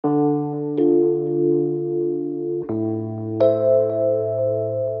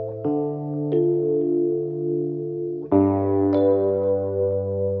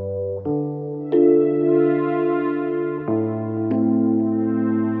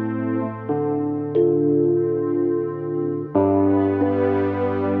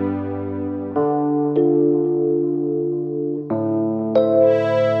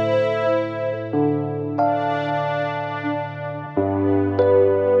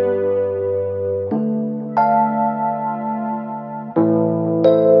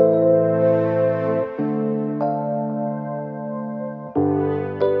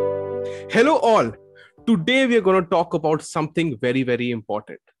Hello all. Today we are going to talk about something very, very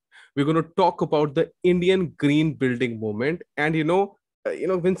important. We're going to talk about the Indian green building movement. And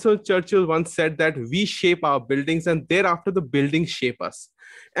Winston Churchill once said that we shape our buildings and thereafter the buildings shape us.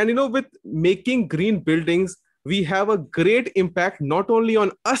 And with making green buildings, we have a great impact not only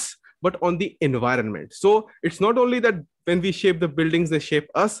on us but on the environment. So it's not only that when we shape the buildings, they shape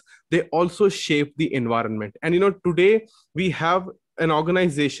us, they also shape the environment. And today we have an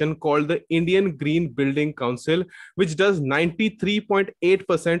organization called the Indian Green Building Council, which does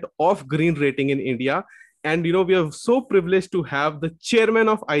 93.8% of green rating in India. And we are so privileged to have the chairman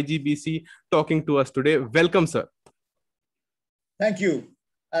of IGBC talking to us today. Welcome, sir. Thank you.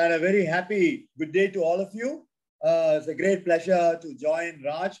 And a very happy good day to all of you. It's a great pleasure to join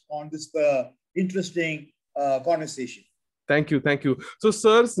Raj on this interesting conversation. Thank you. Thank you. So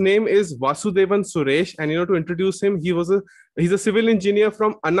sir's name is Vasudevan Suresh. And to introduce him, he's a civil engineer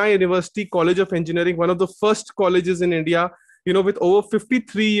from Anna University College of Engineering, one of the first colleges in India, with over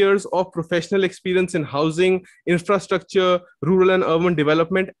 53 years of professional experience in housing, infrastructure, rural and urban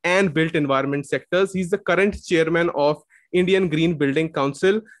development, and built environment sectors. He's the current chairman of Indian Green Building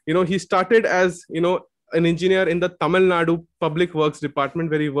Council. He started as, an engineer in the Tamil Nadu Public Works Department,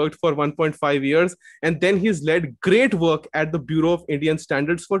 where he worked for 1.5 years. And then he's led great work at the Bureau of Indian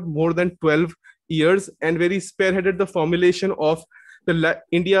Standards for more than 12 years, and where he spearheaded the formulation of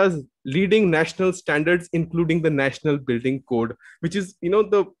India's leading national standards, including the National Building Code, which is,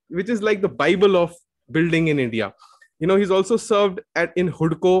 which is like the Bible of building in India. He's also served in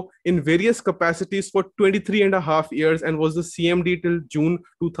HUDCO in various capacities for 23 and a half years and was the CMD till June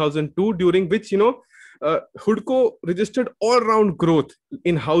 2002, during which, HUDCO registered all-round growth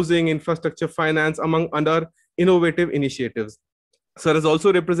in housing, infrastructure, finance, among other innovative initiatives. Sir has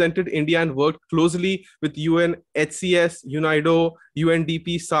also represented India and worked closely with UN, HCS, UNIDO,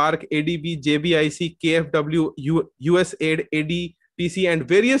 UNDP, SARC, ADB, JBIC, KFW, USAID, ADPC, and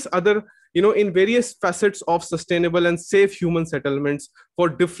various other, in various facets of sustainable and safe human settlements for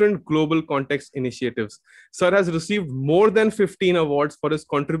different global context initiatives. Sir has received more than 15 awards for his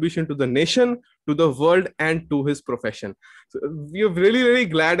contribution to the nation, to the world, and to his profession. So we are really, really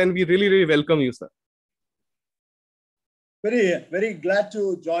glad, and we really, really welcome you, sir. Very, very glad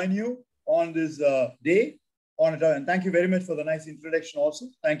to join you on this day. And thank you very much for the nice introduction also.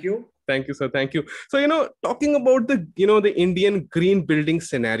 Thank you. Thank you, sir. Thank you. So, talking about the Indian green building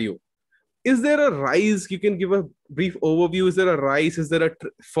scenario, is there a rise? You can give a brief overview. Is there a rise? Is there a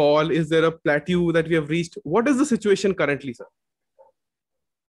fall? Is there a plateau that we have reached? What is the situation currently, sir?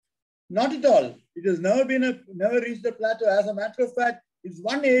 Not at all. It has never reached a plateau. As a matter of fact, it's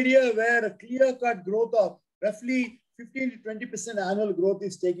one area where a clear-cut growth of roughly 15 to 20% annual growth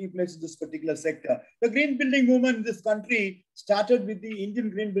is taking place in this particular sector. The green building movement in this country started with the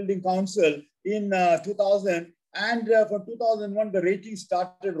Indian Green Building Council in 2000, and from 2001, the ratings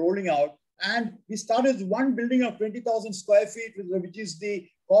started rolling out. And we started with one building of 20,000 square feet, which is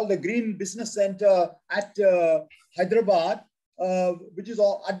called the Green Business Center at Hyderabad, which is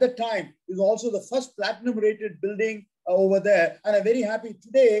at the time is also the first platinum rated building over there. And I'm very happy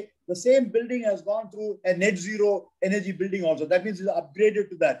today, the same building has gone through a net zero energy building also. That means it's upgraded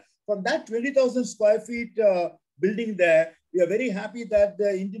to that. From that 20,000 square feet building there, we are very happy that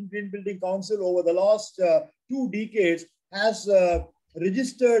the Indian Green Building Council over the last 2 decades has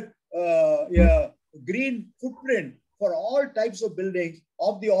registered green footprint for all types of buildings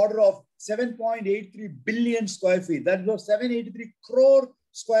of the order of 7.83 billion square feet. That was 783 crore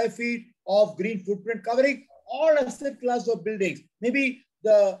square feet of green footprint covering all asset class of buildings. Maybe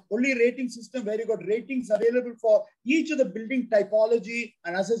the only rating system where you got ratings available for each of the building typology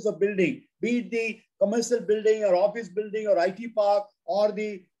and assets of building, be it the commercial building or office building or IT park or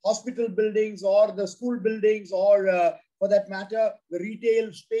the hospital buildings or the school buildings or for that matter, the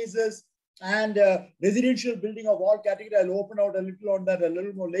retail spaces and residential building of all categories. I'll open out a little on that a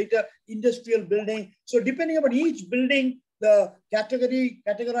little more later. Industrial building. So depending on each building, the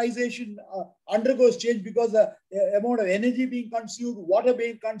categorization undergoes change because the amount of energy being consumed, water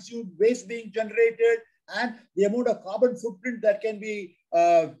being consumed, waste being generated, and the amount of carbon footprint that can be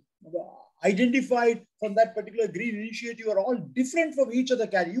identified from that particular green initiative are all different from each other.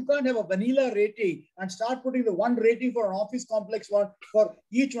 You can't have a vanilla rating and start putting the one rating for an office complex one for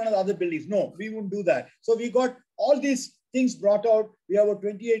each one of the other buildings. No, we wouldn't do that. So we got all these things brought out. We have a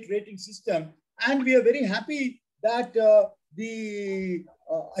 28 rating system, and we are very happy that the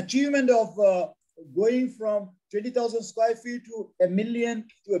achievement of going from 20,000 square feet to 1 million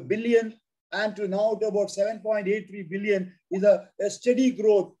to 1 billion and to now to about 7.83 billion is a steady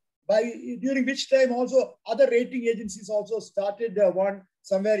growth. During which time also other rating agencies also started one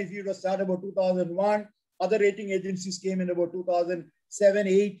somewhere. If you start about 2001, other rating agencies came in about 2007,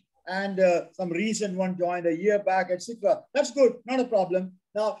 8, and some recent one joined a year back, etc. That's good, not a problem.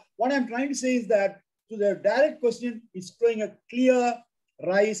 Now, what I'm trying to say is that to the direct question, it's showing a clear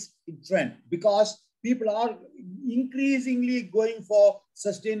rise in trend because people are increasingly going for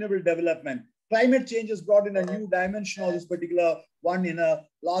sustainable development. Climate change has brought in a new dimension of this particular one in a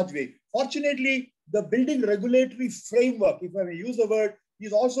large way. Fortunately, the building regulatory framework, if I may use the word,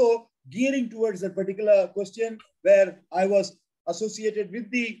 is also gearing towards that particular question where I was associated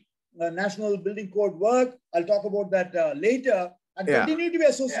with the National Building Code work. I'll talk about that later, and continue to be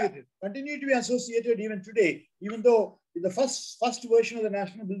associated. Continue to be associated even today, even though in the first version of the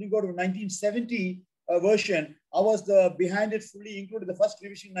National Building Code of 1970 version, I was behind it fully, included the first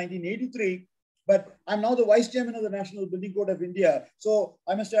revision in 1983. But I'm now the Vice Chairman of the National Building Code of India. So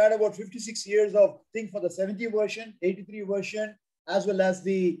I must add about 56 years of thing for the 70 version, 83 version, as well as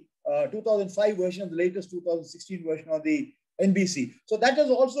the 2005 version, the latest 2016 version of the NBC. So that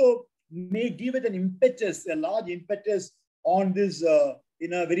has also may give it an impetus, a large impetus on this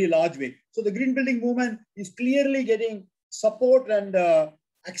in a very large way. So the green building movement is clearly getting support and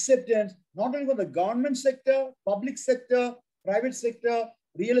acceptance, not only from the government sector, public sector, private sector,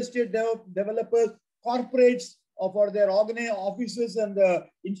 real estate developers, corporates for their offices and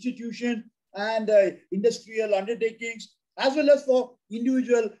institutions and industrial undertakings, as well as for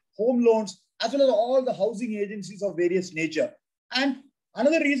individual home loans, as well as all the housing agencies of various nature. And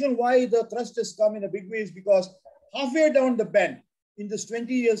another reason why the thrust has come in a big way is because halfway down the bend in this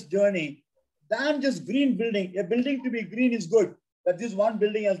 20 years journey, than just green building, a building to be green is good. That this one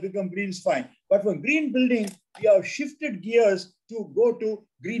building has become green is fine. But for green building, we have shifted gears to go to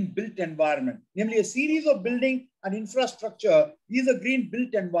green built environment. Namely, a series of building and infrastructure is a green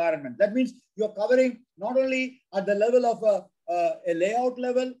built environment. That means you're covering not only at the level of a layout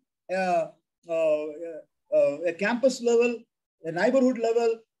level, a campus level, a neighborhood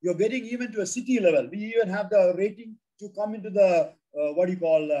level, you're getting even to a city level. We even have the rating to come into the,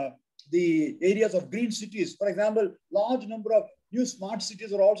 the areas of green cities. For example, large number of new smart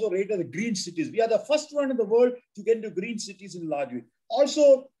cities are also rated as green cities. We are the first one in the world to get into green cities in large way.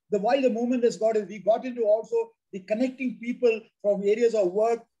 Also, why the movement has got is we got into also the connecting people from areas of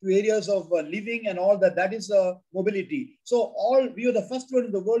work to areas of living and all that. That is mobility. So we are the first one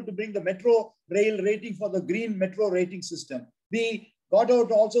in the world to bring the metro rail rating for the green metro rating system. We got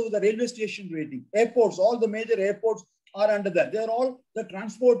out also with the railway station rating. Airports, all the major airports are under that. They are all the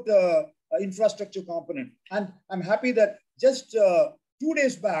transport infrastructure component. And I'm happy that just 2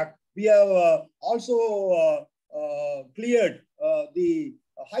 days back, we have also cleared the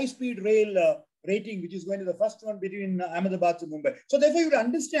high-speed rail rating, which is going to the first one between Ahmedabad to Mumbai. So therefore, you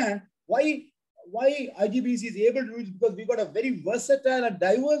understand why IGBC is able to do it, because we got a very versatile and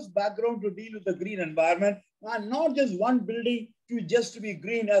diverse background to deal with the green environment, and not just one building to be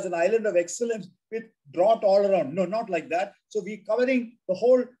green as an island of excellence with drought all around. No, not like that. So we're covering the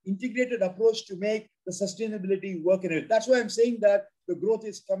whole integrated approach to make the sustainability work in it. That's why I'm saying that the growth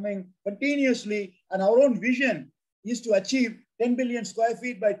is coming continuously, and our own vision is to achieve 10 billion square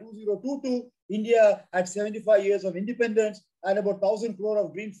feet by 2022. India at 75 years of independence and about 1,000 crore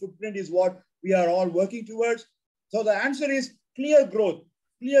of green footprint is what we are all working towards. So the answer is clear growth,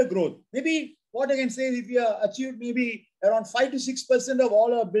 clear growth. Maybe what I can say is if we have achieved maybe around 5 to 6% of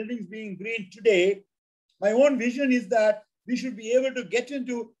all our buildings being green today, my own vision is that we should be able to get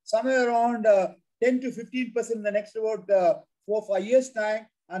into somewhere around 10 to 15% in the next about 4 or 5 years time.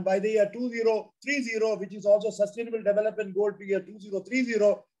 And by the year 2030, which is also Sustainable Development Goal to year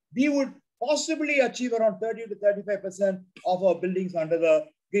 2030, we would possibly achieve around 30 to 35% of our buildings under the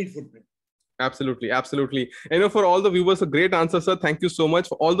green footprint. Absolutely, absolutely. For all the viewers, a great answer, sir. Thank you so much.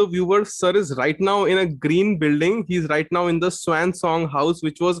 For all the viewers, sir is right now in a green building. He's right now in the Swan Song house,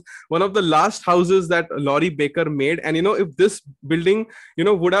 which was one of the last houses that Laurie Baker made. And if this building,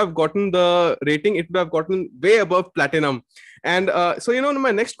 would have gotten the rating, it would have gotten way above platinum. And so,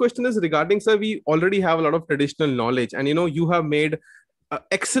 my next question is regarding, sir, we already have a lot of traditional knowledge, and you have made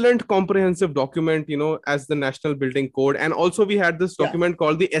excellent comprehensive document as the National Building Code, and also we had this document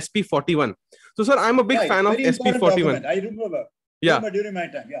called the SP41. So sir, I'm a big fan of SP41. I remember during my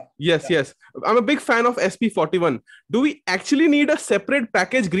time. Yes, I'm a big fan of SP41. Do we actually need a separate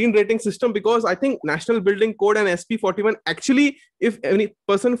package green rating system? Because I think National Building Code and SP41 actually, if any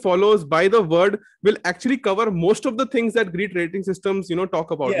person follows by the word, will actually cover most of the things that green rating systems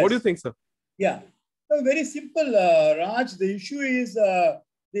talk about. What do you think, sir? So very simple, Raj. The issue is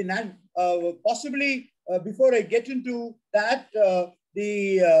possibly before I get into that,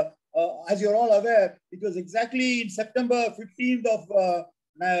 as you're all aware, it was exactly in September 15th of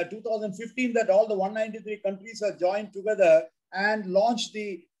 2015 that all the 193 countries have joined together and launched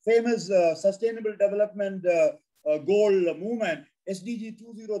the famous Sustainable Development Goal movement. SDG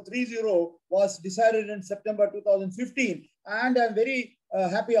 2030 was decided in September 2015, and I'm very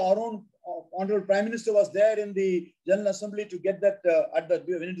happy our own Honorable Prime Minister was there in the General Assembly to get that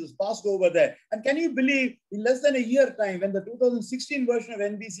when it was passed over there. And can you believe, in less than a year time, when the 2016 version of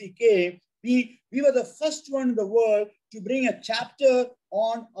NBC came, we were the first one in the world to bring a chapter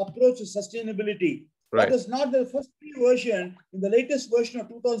on approach to sustainability. Right. That was not the first version. In the latest version of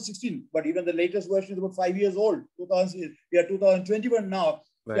 2016, but even the latest version is about 5 years old. We are 2021 now.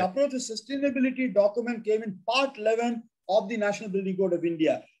 Right. The approach to sustainability document came in part 11 of the National Building Code of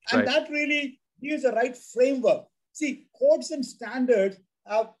India. And that really gives the right framework. See, codes and standards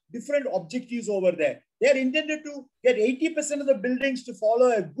have different objectives over there. They're intended to get 80% of the buildings to follow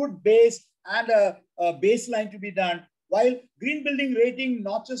a good base and a baseline to be done, while green building rating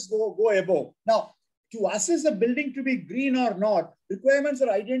not just go above. Now, to assess a building to be green or not, requirements are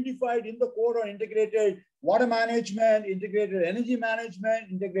identified in the code on integrated water management, integrated energy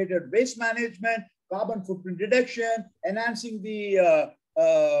management, integrated waste management, carbon footprint reduction, enhancing the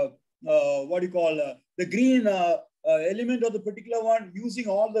the green element of the particular one, using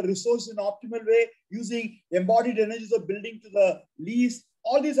all the resources in an optimal way, using embodied energies of building to the least.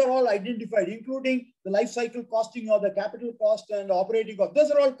 All these are all identified, including the life cycle costing or the capital cost and operating cost.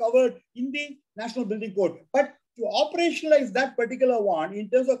 Those are all covered in the National Building Code. But to operationalize that particular one in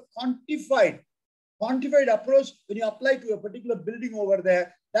terms of quantified approach, when you apply to a particular building over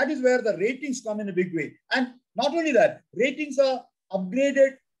there, that is where the ratings come in a big way. And not only that, ratings are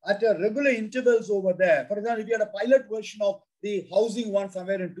upgraded at a regular intervals over there. For example, if you had a pilot version of the housing one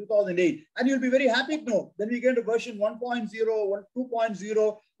somewhere in 2008, and you'll be very happy to know, then we get to version 1.0,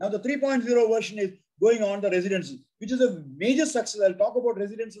 2.0. Now the 3.0 version is going on the residences, which is a major success. I'll talk about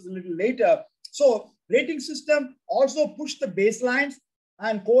residences a little later. So rating system also pushed the baselines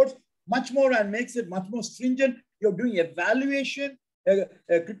and codes much more and makes it much more stringent. You're doing evaluation, a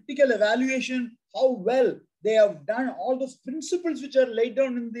critical evaluation, how well they have done all those principles which are laid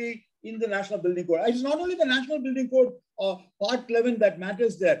down in the National Building Code. It's not only the National Building Code part 11 that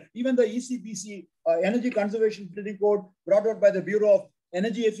matters there. Even the ECBC, Energy Conservation Building Code, brought out by the Bureau of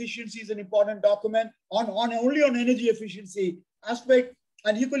Energy Efficiency, is an important document only on energy efficiency aspect.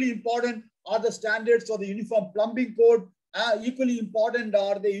 And equally important are the standards for the Uniform Plumbing Code. Equally important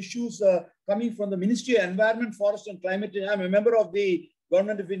are the issues coming from the Ministry of Environment, Forest and Climate Change. I'm a member of the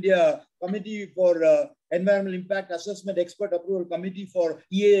Government of India Committee for Environmental Impact Assessment Expert Approval Committee for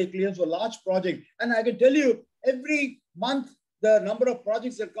EAA clearance for large project. And I can tell you, every month, the number of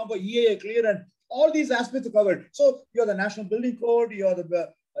projects that come for EAA clearance, all these aspects are covered. So you have the National Building Code, you have the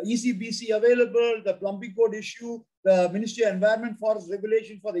ECBC available, the Plumbing Code issue, the Ministry of Environment Forest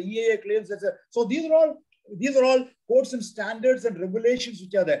regulation for the EAA clearance, etc. So these are all codes and standards and regulations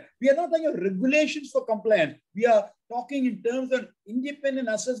which are there. We are not talking of regulations for compliance. We are talking in terms of independent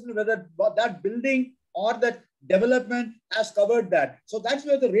assessment whether that building or that development has covered that. So that's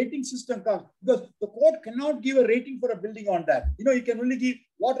where the rating system comes, because the code cannot give a rating for a building on that. You can only give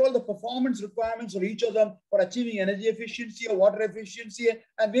what are all the performance requirements for each of them for achieving energy efficiency or water efficiency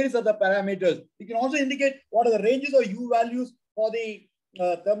and various other parameters. You can also indicate what are the ranges of U values for the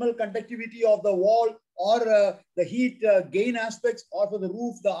thermal conductivity of the wall, or the heat gain aspects, or for the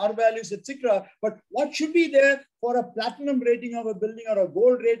roof, the R values, etc. But what should be there for a platinum rating of a building, or a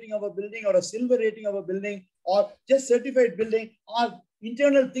gold rating of a building, or a silver rating of a building, or just certified building, are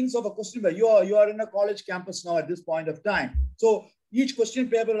internal things of a question paper. You are in a college campus now at this point of time. So each question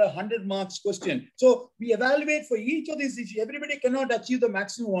paper is a 100 marks question. So we evaluate for each of these issues. Everybody cannot achieve the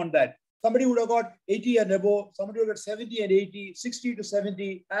maximum on that. somebody would have got 80 and above, somebody would have got 70 and 80, 60 to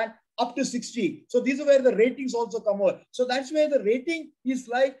 70, and up to 60. So these are where the ratings also come over. So that's where the rating is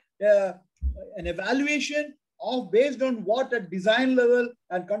like an evaluation of based on what at design level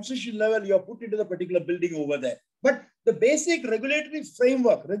and construction level you are put into the particular building over there. But the basic regulatory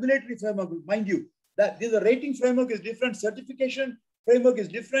framework, mind you, that the rating framework is different, certification framework is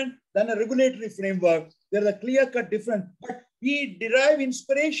different than a regulatory framework. There is a clear-cut difference, but we derive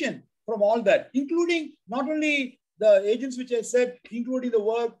inspiration from all that, including not only the agents which I said, including the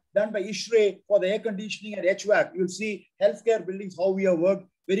work done by ISHRE for the air conditioning and HVAC. You'll see healthcare buildings, how we have worked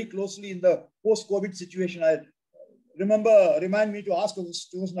very closely in the post-COVID situation. I remind me to ask those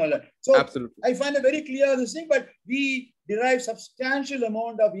students now. So absolutely. I find it very clear this thing, but we derive substantial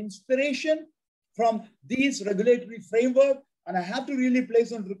amount of inspiration from these regulatory framework. And I have to really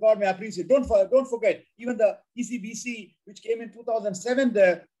place on record my appreciation. Don't forget, even the IGBC, which came in 2007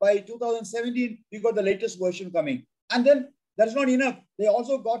 there, by 2017, we got the latest version coming. And then that's not enough. They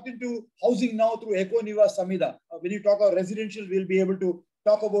also got into housing now through Eco Niva Samhita. When you talk about residential, we'll be able to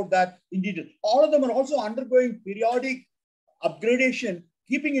talk about that in detail. All of them are also undergoing periodic upgradation,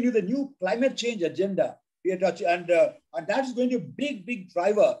 keeping into the new climate change agenda. And that's going to be a big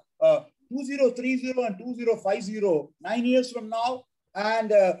driver. 2030 and 2050, 9 years from now,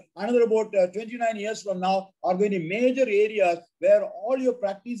 and another about 29 years from now are going to be major areas where all your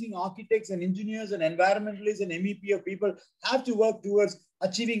practicing architects and engineers and environmentalists and MEP people have to work towards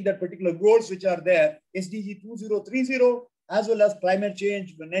achieving that particular goals which are there, SDG 2030, as well as climate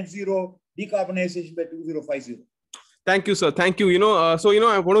change, net zero, decarbonization by 2050. Thank you, sir. Thank you.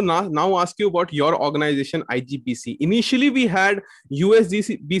 I want to now ask you about your organization, IGBC. Initially, we had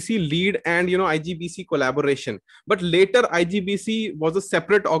USGBC lead and, IGBC collaboration. But later, IGBC was a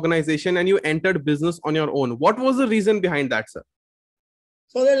separate organization and you entered business on your own. What was the reason behind that, sir?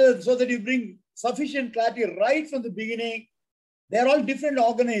 So that you bring sufficient clarity right from the beginning. They're all different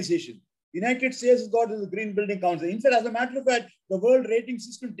organizations. United States has got the Green Building Council. In fact, as a matter of fact, the world rating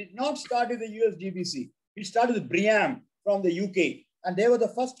system did not start with the USGBC. It started with BREEAM from the UK, and they were the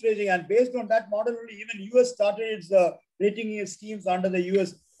first rating. And based on that model, even US started its rating schemes under the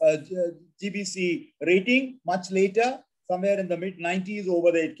US GBC rating much later, somewhere in the mid-90s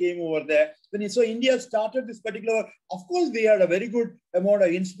over there. It came over there. So India started this particular. Of course, we had a very good amount of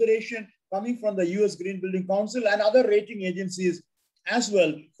inspiration coming from the US Green Building Council and other rating agencies as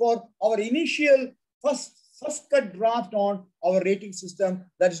well for our initial first cut draft on our rating system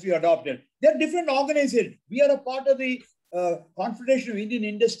that is we adopted. They're different organizations. We are a part of the Confederation of Indian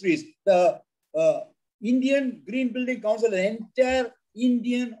Industries, the Indian Green Building Council, an entire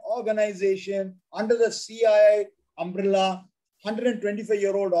Indian organization under the CII umbrella.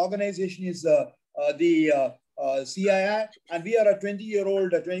 125-year-old organization is the CII, and we are a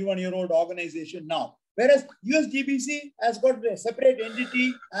 20-year-old, 21-year-old organization now. Whereas USGBC has got a separate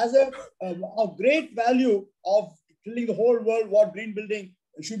entity as a great value of telling the whole world what green building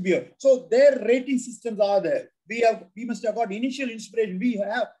should be. So their rating systems are there. We must have got initial inspiration. We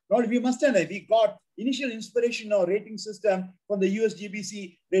got initial inspiration in our rating system from the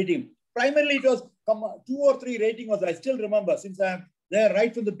USGBC rating. Primarily, it was 2 or 3 rating was, I still remember, since I'm there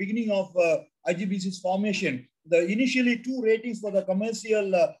right from the beginning of IGBC's formation. The initially 2 ratings for the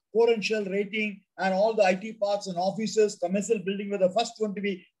commercial core and shell rating and all the IT parks and offices, commercial building were the first one to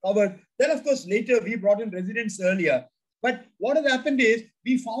be covered. Then, of course, later we brought in residents earlier. But what has happened is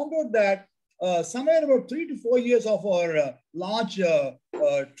we found out that somewhere about 3 to 4 years of our large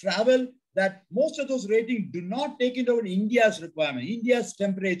travel, that most of those ratings do not take into account India's requirement, India's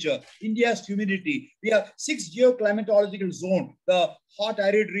temperature, India's humidity. We have 6 geoclimatological zones: the hot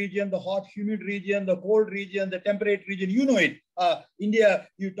arid region, the hot humid region, the cold region, the temperate region. You know it. India,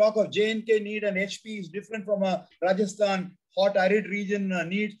 you talk of J&K need and HP is different from a Rajasthan hot arid region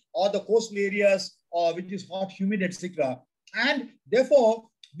needs, or the coastal areas, which is hot, humid, etc. And therefore,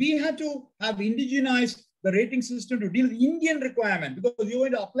 we had to have indigenized the rating system to deal with Indian requirement, because you're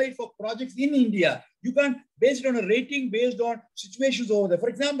going to apply for projects in India. You can't base it on a rating based on situations over there. For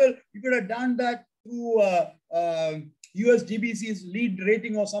example, you could have done that through USGBC's lead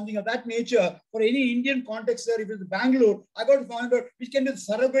rating or something of that nature. For any Indian context, sir, if it's Bangalore, I got to find out which can be the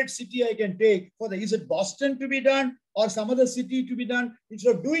surrogate city I can take for the, is it Boston to be done or some other city to be done?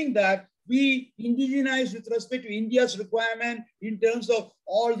 Instead of doing that, we indigenize with respect to India's requirement in terms of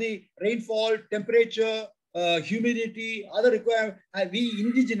all the rainfall, temperature, humidity, other requirements, and we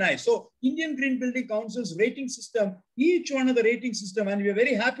indigenize. So Indian Green Building Council's rating system, each one of the rating system, and we are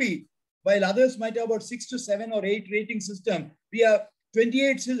very happy, while others might have about 6 to 7 or 8 rating system, we have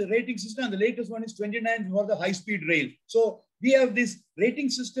 28 rating system, and the latest one is 29 for the high-speed rail. So we have this rating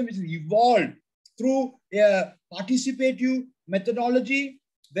system which is evolved through a participative methodology,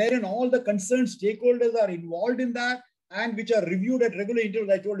 wherein all the concerned stakeholders are involved in that, and which are reviewed at regular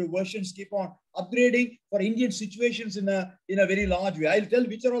intervals. I told you, versions keep on upgrading for Indian situations in a very large way. I'll tell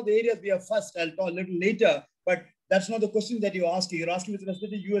which are all the areas we have first. I'll talk a little later, but that's not the question that you're asking. You're asking with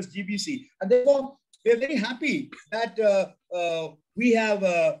respect to USGBC. And therefore, we're very happy that we have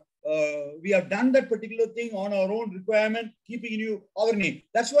done that particular thing on our own requirement, keeping you our name.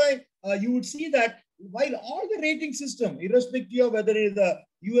 That's why you would see that while all the rating system, irrespective of whether it is the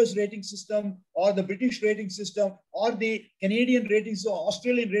US rating system or the British rating system or the Canadian rating system or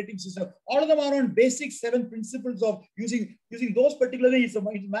Australian rating system, all of them are on basic 7 principles of using those particularly. It's a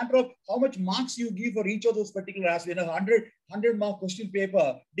matter of how much marks you give for each of those particular aspects. In a 100 mark question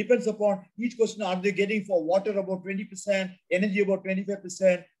paper, depends upon each question. Are they getting for water about 20%, energy about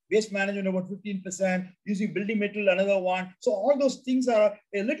 25%, waste management about 15%, using building material another one. So all those things are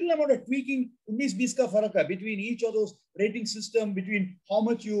a little amount of tweaking between each of those rating system, between how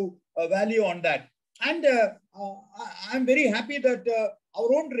much you value on that. And I'm very happy that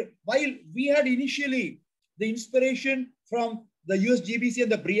while we had initially the inspiration from the USGBC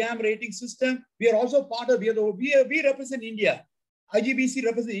and the BREEAM rating system, we are also part of, we represent India. IGBC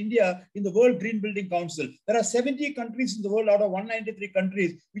represents India in the World Green Building Council. There are 70 countries in the world out of 193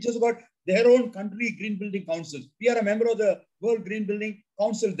 countries, which has got their own country green building councils. We are a member of the World Green Building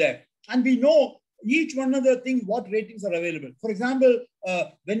Council there. And we know each one of the things, what ratings are available. For example,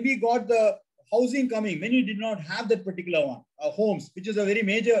 when we got the housing coming, many did not have that particular one, homes, which is a very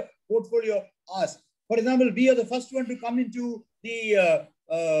major portfolio of ours. For example, we are the first one to come into the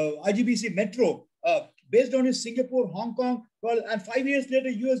IGBC metro. Based on his Singapore, Hong Kong, well, and 5 years later,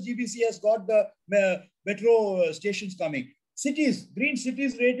 USGBC has got the metro stations coming. Cities, green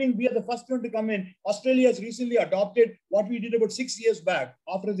cities rating, we are the first one to come in. Australia has recently adopted what we did about 6 years back.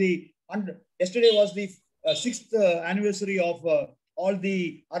 After yesterday was the 6th anniversary of all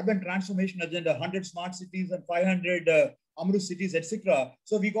the urban transformation agenda, 100 smart cities and 500 Amrut cities, etc.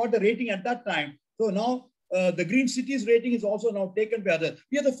 So we got the rating at that time. So now, the green cities rating is also now taken by others.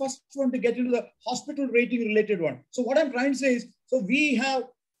 We are the first one to get into the hospital rating related one. So what I'm trying to say is, so we have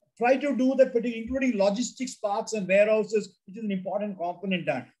tried to do that, including logistics parks and warehouses, which is an important component.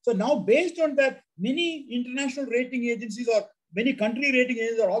 So now based on that, many international rating agencies or many country rating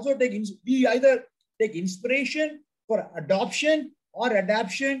agencies are also we either take inspiration for adoption or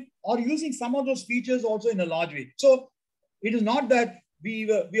adaptation or using some of those features also in a large way. So it is not that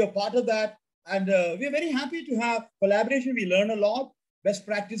we are part of that. And we are very happy to have collaboration. We learn a lot. Best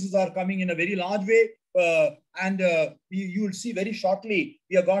practices are coming in a very large way. You will see very shortly,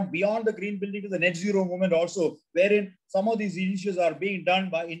 we have gone beyond the green building to the net zero movement also, wherein some of these initiatives are being done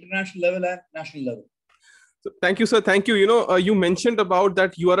by international level and national level. So thank you, sir. Thank you. You mentioned about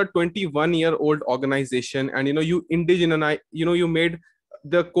that you are a 21-year-old organization, and you you made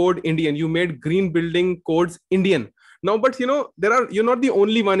the code Indian. You made green building codes Indian. Now, but you're not the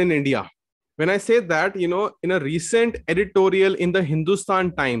only one in India. When I say that, in a recent editorial in the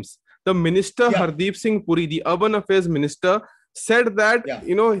Hindustan Times, the minister Hardeep Singh Puri, the urban affairs minister, said that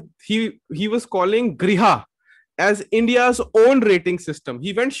he was calling Griha as India's own rating system.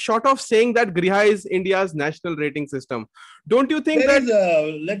 He went short of saying that Griha is India's national rating system. Don't you think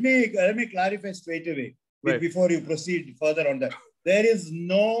let me clarify straight away before you proceed further on that. There is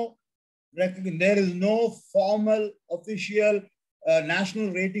no formal official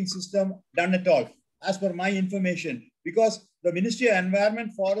national rating system done at all, as per my information, because the Ministry of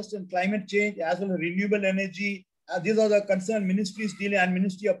Environment, Forest and Climate Change, as well as Renewable Energy, these are the concerned ministries dealing, and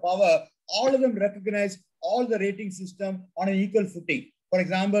Ministry of Power, all of them recognize all the rating system on an equal footing. For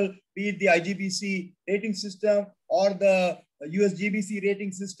example, be it the IGBC rating system or the USGBC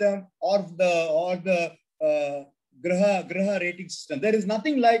rating system or the Griha rating system. There is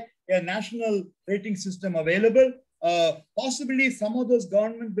nothing like a national rating system available. Possibly some of those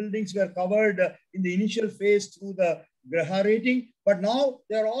government buildings were covered in the initial phase through the Griha rating, but now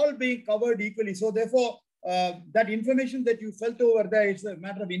they're all being covered equally. So therefore, that information that you felt over there, it's a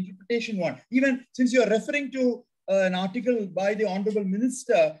matter of interpretation one. Even since you're referring to an article by the Honorable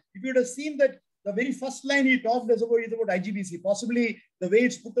Minister, if you would have seen that the very first line he talked is about IGBC, possibly the way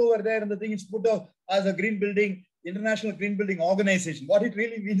it's put over there and the thing it's put up as a green building, International Green Building Organization. What it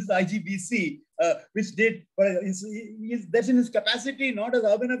really means is IGBC, which did, that's in his capacity, not as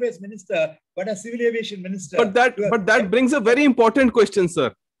urban affairs minister, but as civil aviation minister. But that brings a very important question,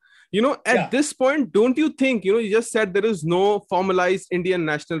 sir. At this point, don't you think, you just said there is no formalized Indian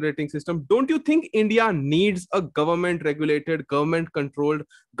national rating system. Don't you think India needs a government regulated, government controlled,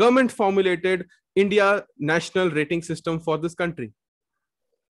 government formulated India national rating system for this country?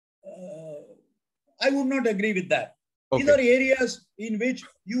 I would not agree with that. Okay. These are areas in which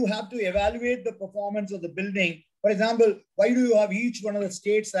you have to evaluate the performance of the building. For example, why do you have each one of the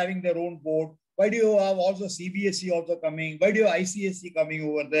states having their own board? Why do you have also CBSE also coming? Why do you have ICSE coming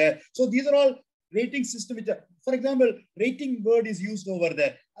over there? So these are all rating system which are, for example, rating word is used over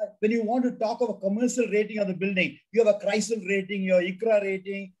there. When you want to talk of a commercial rating of the building, you have a CRISIL rating, your ICRA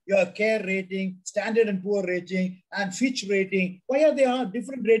rating, your CARE rating, Standard and Poor rating, and Fitch rating. Why are they all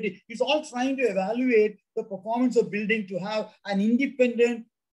different ratings? It's all trying to evaluate the performance of building to have an independent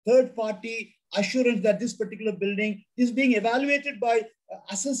third-party assurance that this particular building is being evaluated by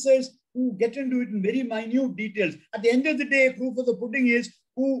assessors who get into it in very minute details. At the end of the day, proof of the pudding is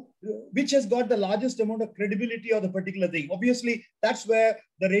which has got the largest amount of credibility of the particular thing. Obviously, that's where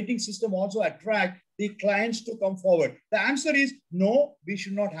the rating system also attracts the clients to come forward. The answer is no, we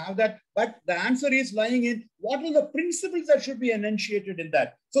should not have that. But the answer is lying in what are the principles that should be enunciated in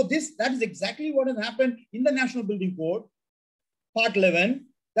that. So that is exactly what has happened in the National Building Code, Part 11.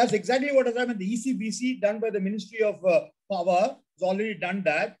 That's exactly what has happened. The ECBC done by the Ministry of Power has already done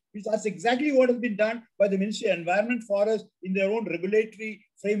that. That's exactly what has been done by the Ministry of Environment, Forest in their own regulatory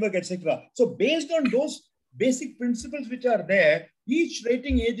framework, etc. So based on those basic principles which are there, each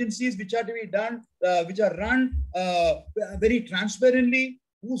rating agencies which are to be done, which are run very transparently,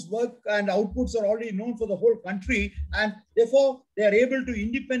 whose work and outputs are already known for the whole country, and therefore they are able to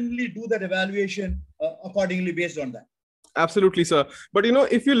independently do that evaluation accordingly based on that. Absolutely, sir. But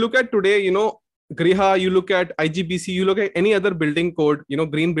if you look at today, Griha, you look at IGBC, you look at any other building code,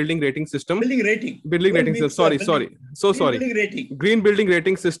 green building rating system. Building rating. Building rating system. Sorry. So sorry. Building rating. Green building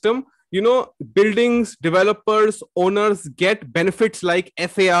rating system. Buildings, developers, owners get benefits like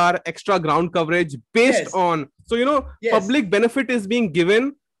FAR, extra ground coverage based on. So, public benefit is being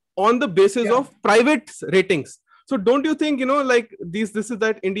given on the basis of private ratings. So don't you think, this is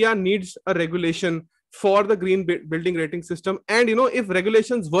that India needs a regulation for the green building rating system? And, if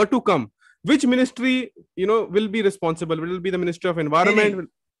regulations were to come, which ministry, will be responsible? Will it be the Ministry of Environment?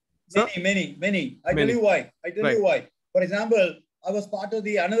 Many. I tell you why. For example, I was part of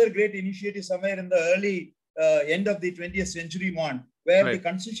another great initiative somewhere in the early end of the 20th century, where the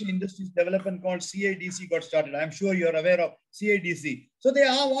construction industries development called CIDC got started. I'm sure you're aware of CIDC. So they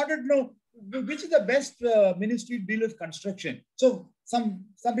wanted to know which is the best ministry to deal with construction. So some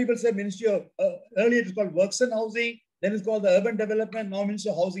people say Ministry of, earlier it was called Works and Housing, then it's called the Urban Development, now Ministry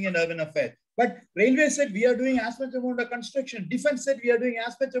of Housing and Urban Affairs. But Railway said we are doing as much amount of construction. Defense said we are doing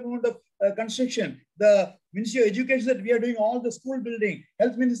as much amount of construction. The Ministry of Education said we are doing all the school building.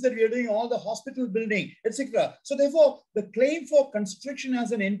 Health Minister said we are doing all the hospital building, etc. So therefore, the claim for construction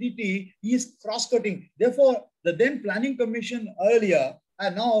as an entity is cross-cutting. Therefore, the then Planning Commission earlier,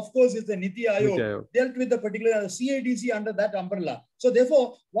 and now, of course, it's the Niti Aayog, dealt with the particular CIDC under that umbrella. So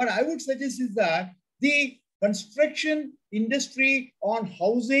therefore, what I would suggest is that the construction industry on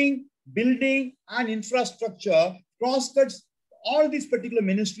housing, building, and infrastructure cross-cuts all these particular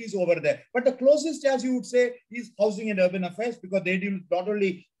ministries over there. But the closest, as you would say, is Housing and Urban Affairs, because they deal with not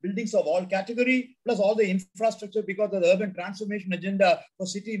only buildings of all category, plus all the infrastructure, because of the urban transformation agenda for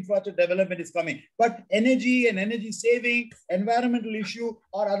city infrastructure development is coming. But energy and energy saving, environmental issue,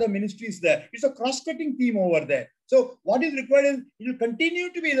 or other ministries there. It's a cross-cutting theme over there. So what is required is it will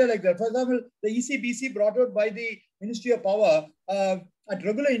continue to be there like that. For example, the ECBC brought out by the Ministry of Power at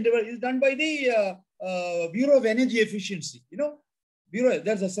regular interval is done by the Bureau of Energy Efficiency.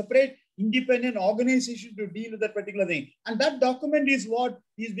 There's a separate independent organization to deal with that particular thing. And that document is what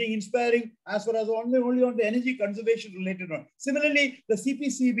is being inspiring as far as only on the energy conservation related one. Similarly, the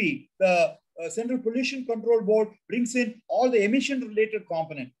CPCB, the Central Pollution Control Board, brings in all the emission related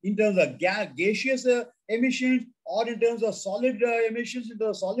component in terms of gaseous emissions, or in terms of solid emissions into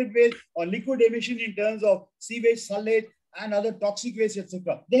the solid waste, or liquid emission in terms of sewage, sullage, and other toxic waste,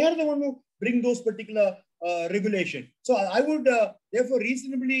 etc. They are the one who bring those particular regulation. So I would therefore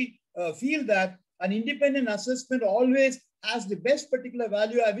reasonably feel that an independent assessment always has the best particular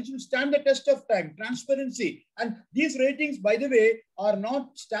value which will stand the test of time, transparency. And these ratings, by the way, are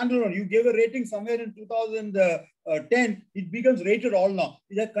not standalone. You gave a rating somewhere in 2010, it becomes rated all now.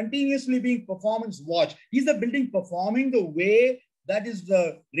 They are continuously being performance watched. Is the building performing the way that is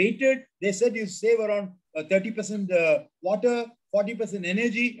rated? They said you save around 30% water, 40%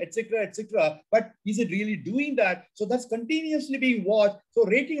 energy, etc., etc. But is it really doing that? So that's continuously being watched. So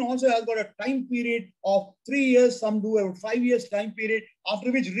rating also has got a time period of 3 years. Some do a 5 years time period,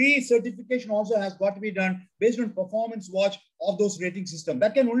 after which recertification also has got to be done based on performance watch of those rating systems.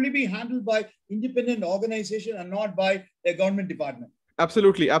 That can only be handled by independent organization and not by a government department.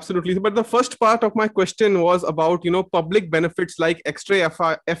 Absolutely, absolutely. But the first part of my question was about, public benefits like extra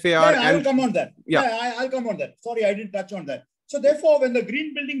FAR. I will come on that. Yeah. I'll come on that. Sorry, I didn't touch on that. So therefore, when the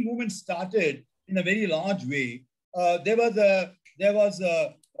green building movement started in a very large way, it was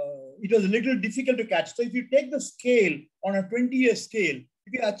a little difficult to catch. So if you take the scale on a 20-year scale,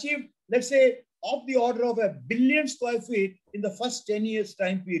 if you achieve, let's say, of the order of 1 billion square feet in the first 10 years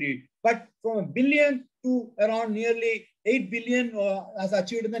time period, but from 1 billion to around nearly 8 billion as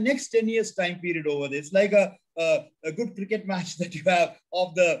achieved in the next 10 years time period over this. It's like a good cricket match that you have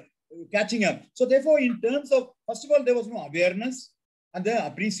of the catching up. So therefore, in terms of, first of all, there was no awareness, and then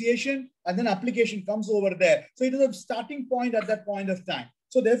appreciation, and then application comes over there. So it is a starting point at that point of time.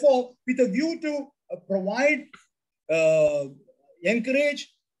 So therefore, with a view to provide,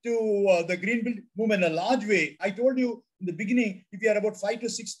 encourage to the green building movement in a large way, I told you in the beginning, if you are about 5 to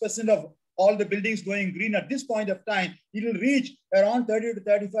 6% of all the buildings going green at this point of time, it will reach around 30 to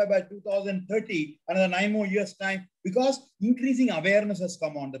 35 by 2030, another 9 more years time, because increasing awareness has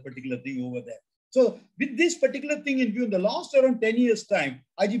come on the particular thing over there. So with this particular thing in view, in the last around 10 years time,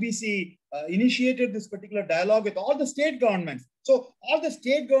 IGBC initiated this particular dialogue with all the state governments. So all the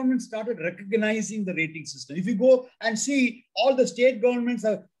state governments started recognizing the rating system. If you go and see, all the state governments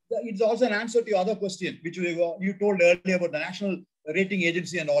have, it's also an answer to your other question, which you told earlier about the National Rating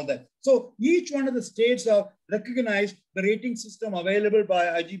Agency and all that. So each one of the states have recognized the rating system available by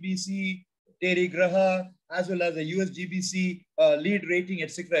IGBC, Terry Graha, as well as the USGBC lead rating,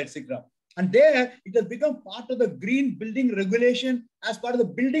 etc., etc. And there it has become part of the green building regulation as part of the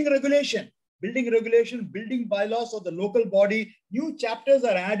building regulation, building bylaws of the local body. New chapters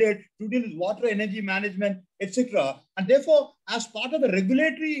are added to deal with water, energy management, etc. And therefore, as part of the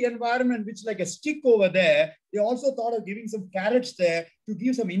regulatory environment, which is like a stick over there, they also thought of giving some carrots there to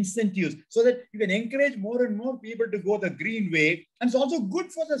give some incentives so that you can encourage more and more people to go the green way. And it's also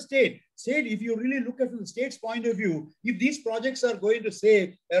good for the state. If you really look at it from the state's point of view, if these projects are going to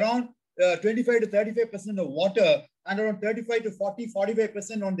save around 25 to 35% of water, and around 35 to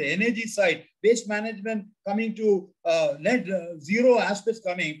 45% on the energy side, waste management coming to net zero aspects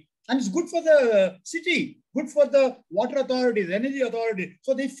coming. And it's good for the city, good for the water authorities, energy authorities.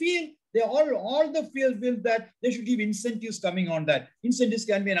 So they feel, all the fields feel that they should give incentives coming on that. Incentives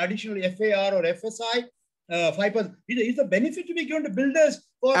can be an additional FAR or FSI, 5%. It's a benefit to be given to builders.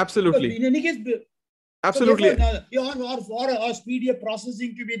 Absolutely. In any case, absolutely. So or speedier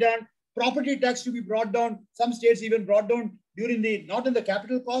processing to be done. Property tax to be brought down. Some states even brought down during not in the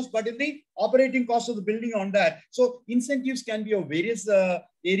capital cost, but in the operating cost of the building on that. So incentives can be of various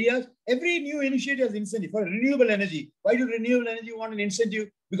areas. Every new initiative has incentive for renewable energy. Why do renewable energy want an incentive?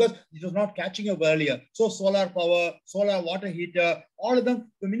 Because it was not catching up earlier. So solar power, solar water heater, all of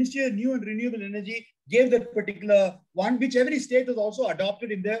them, the Ministry of New and Renewable Energy gave that particular one, which every state has also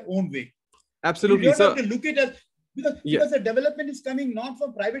adopted in their own way. Absolutely. You don't have to look at it because the development is coming not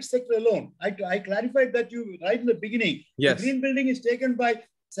from private sector alone. I clarified that you right in the beginning. Yes. The green building is taken by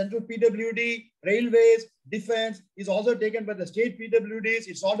central PWD, railways, defense, is also taken by the state PWDs.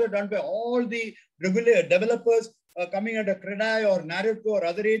 It's also done by all the regular developers coming under CREDAI or NARUDCO or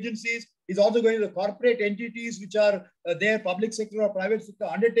other agencies. It's also going to the corporate entities which are there, public sector or private sector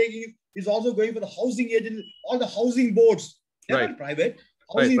undertakings. It's also going for the housing agencies, all the housing boards. They're not private.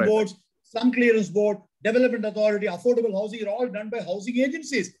 Housing boards, slum clearance board, development authority, affordable housing are all done by housing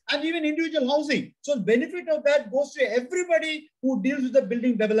agencies and even individual housing. So the benefit of that goes to everybody who deals with the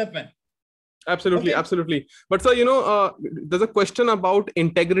building development. Absolutely, okay. Absolutely. But sir, there's a question about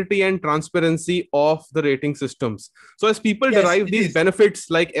integrity and transparency of the rating systems. So as people derive these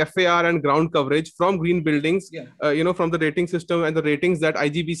benefits like FAR and ground coverage from green buildings, from the rating system and the ratings that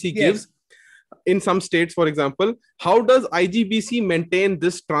IGBC gives, in some states, for example, how does IGBC maintain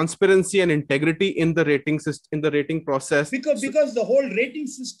this transparency and integrity in the rating system, in the rating process? Because the whole rating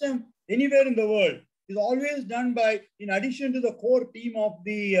system anywhere in the world is always done by, in addition to the core team of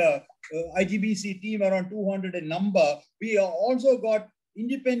the IGBC team around 200 in number, we also got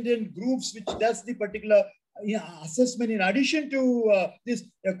independent groups which does the particular assessment. In addition to this,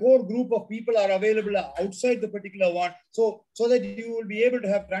 a core group of people are available outside the particular one, so that you will be able to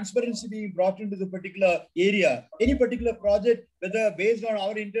have transparency being brought into the particular area. Any particular project, whether based on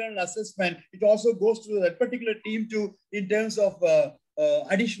our internal assessment, it also goes through that particular team in terms of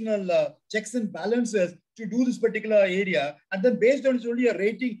additional checks and balances to do this particular area. And then based on it's only a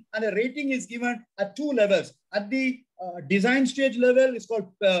rating, and a rating is given at two levels. At the design stage level, it's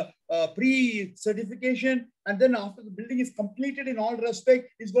called pre-certification. And then after the building is completed in all respect,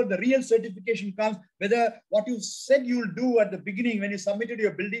 it's got the real certification comes, whether what you said you'll do at the beginning when you submitted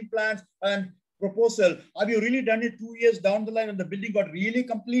your building plans and proposal, have you really done it 2 years down the line and the building got really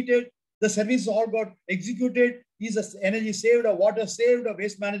completed? The services all got executed. Is the energy saved or water saved or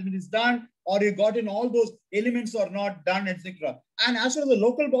waste management is done, or you got in all those elements or not done, etc. And as far as the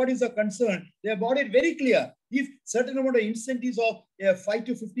local bodies are concerned, they have got it very clear. If certain amount of incentives of 5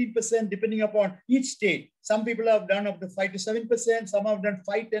 to 15%, depending upon each state, some people have done up to 5 to 7%, some have done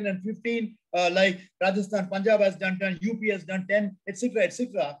 5, 10, and 15, like Rajasthan, Punjab has done 10, UP has done 10, etc.,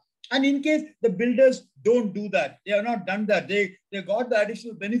 etc. And in case the builders don't do that, they have not done that, they got the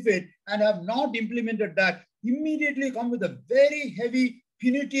additional benefit and have not implemented that, immediately come with a very heavy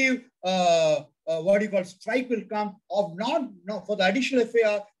punitive, strike will come of not for the additional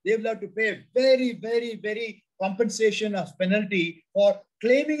FAR, they will have to pay a very, very, very compensation as penalty for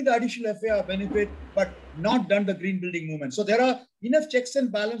claiming the additional FAR benefit, but not done the green building movement. So there are enough checks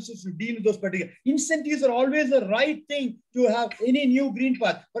and balances to deal with those particular incentives. Are always the right thing to have any new green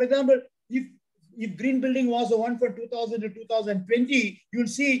path. For example, if green building was the one for 2000 to 2020, you'll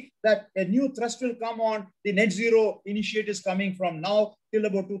see that a new thrust will come on the net zero initiatives coming from now till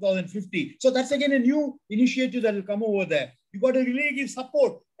about 2050. So that's again a new initiative that will come over there. You got to really give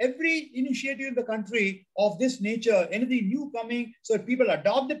support. Every initiative in the country of this nature, anything new coming, so people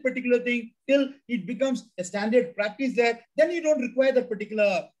adopt that particular thing till it becomes a standard practice there, then you don't require that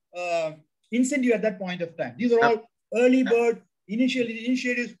particular incentive at that point of time. These are all early bird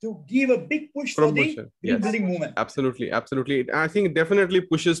initiatives to give a big push for the green building movement. Absolutely, absolutely. I think it definitely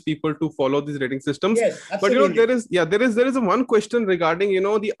pushes people to follow these rating systems. Yes, absolutely. But there is a one question regarding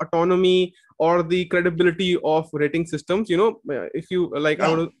the autonomy or the credibility of rating systems. If you like, I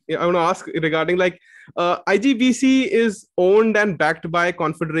want to ask regarding IGBC is owned and backed by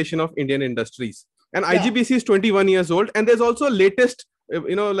Confederation of Indian Industries, and IGBC is 21 years old, and there's also a latest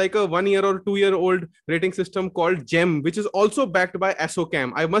like a 1 year or 2 year old rating system called GEM, which is also backed by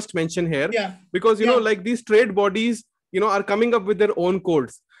ASSOCHAM. I must mention here, because like these trade bodies are coming up with their own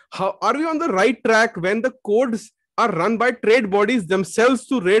codes. How are we on the right track when the codes are run by trade bodies themselves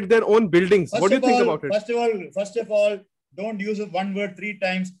to rate their own buildings? What do you think about it? First of all, don't use one word 3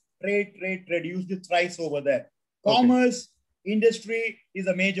 times. Trade. Use it thrice over there. Commerce, industry is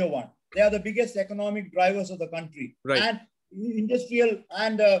a major one. They are the biggest economic drivers of the country. Right. And industrial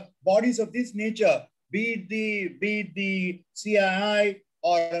and bodies of this nature, be it the CII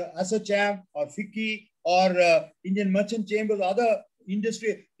or ASSOCHAM or FICCI or Indian Merchant Chambers, other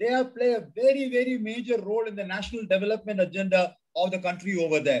industry, they have played a very, very major role in the national development agenda of the country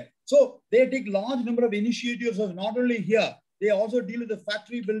over there. So they take large number of initiatives of not only here, they also deal with the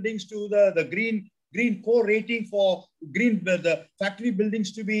factory buildings to the green core rating for the factory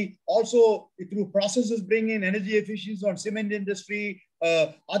buildings to be also through processes bring in energy efficiency on cement industry,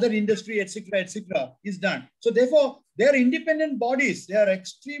 other industry, etc., is done. So therefore, they are independent bodies. They are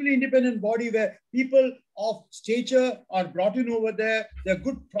extremely independent body where people of stature are brought in over there. There are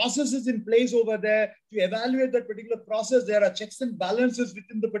good processes in place over there to evaluate that particular process. There are checks and balances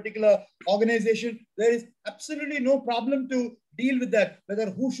within the particular organization. There is absolutely no problem to deal with that, whether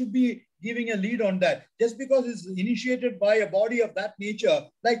who should be giving a lead on that. Just because it's initiated by a body of that nature,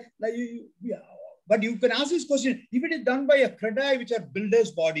 but you can ask this question, if it is done by a CREDAI, which are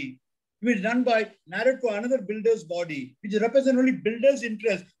builders body, if it is done by NAREDCO, another builders body, which represent only builders'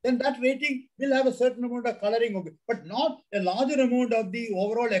 interest, then that rating will have a certain amount of coloring of it, but not a larger amount of the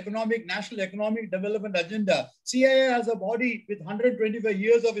overall national economic development agenda. CIA as a body with 125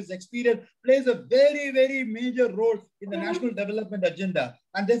 years of its experience plays a very, very major role in the national development agenda.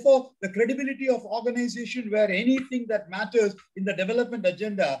 And therefore, the credibility of organization where anything that matters in the development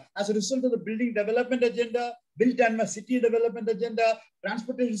agenda, as a result of the building development agenda, built and city development agenda,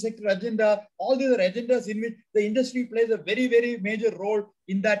 transportation sector agenda, all these are agendas in which the industry plays a very, very major role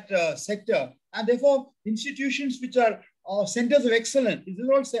in that sector. And therefore, institutions which are centers of excellence,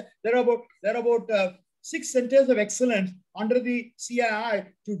 there are about 6 centers of excellence under the CII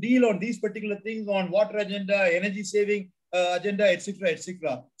to deal on these particular things on water agenda, energy saving agenda,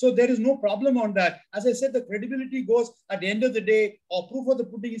 etc. So there is no problem on that. As I said, the credibility goes at the end of the day, or proof of the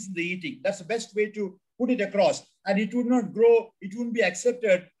pudding is in the eating. That's the best way to put it across. And it would not grow, it wouldn't be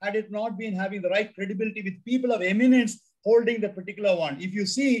accepted had it not been having the right credibility with people of eminence holding the particular one. If you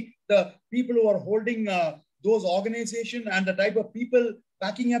see the people who are holding those organizations and the type of people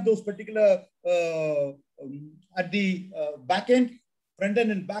backing up those particular at the back end, front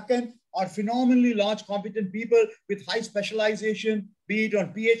end and back end, are phenomenally large, competent people with high specialization, be it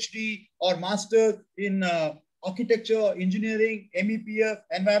on PhD or master in architecture, engineering, MEPF,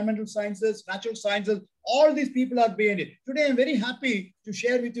 environmental sciences, natural sciences. All these people are behind it. Today, I'm very happy to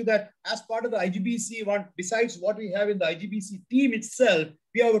share with you that as part of the IGBC one, besides what we have in the IGBC team itself,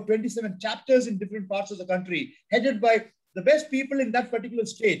 we have 27 chapters in different parts of the country, headed by the best people in that particular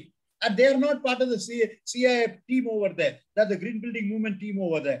state. And they are not part of the CIA team over there. That's the Green Building Movement team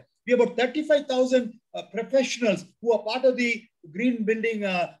over there. We have about 35,000 professionals who are part of the green building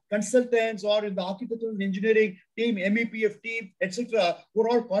consultants or in the architectural and engineering team, MEPF team, etc., who are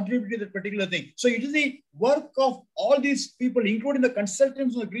all contributing to that particular thing. So it is the work of all these people, including the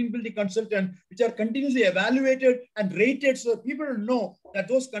consultants and the green building consultants, which are continuously evaluated and rated so that people know that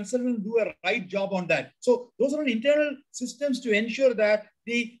those consultants do a right job on that. So those are internal systems to ensure that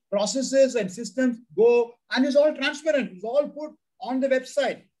the processes and systems go, and it's all transparent. It's all put on the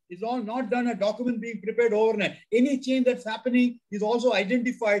website. It's all not done a document being prepared overnight. Any change that's happening is also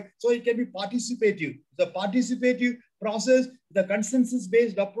identified so it can be participative. The participative process, the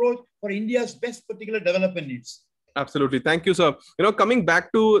consensus-based approach for India's best particular development needs. Absolutely. Thank you, sir. Coming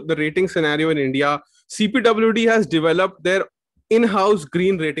back to the rating scenario in India, CPWD has developed their in-house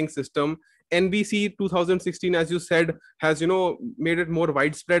green rating system. NBC 2016, as you said, has made it more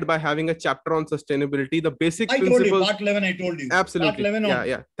widespread by having a chapter on sustainability. The basic principles. Told you, part 11, I told you. Absolutely. Part 11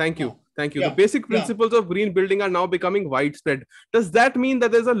 yeah. Thank you. Yeah. The basic principles of green building are now becoming widespread. Does that mean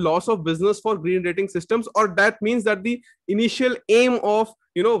that there's a loss of business for green rating systems, or that means that the initial aim of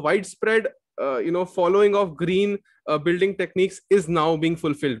widespread following of green building techniques is now being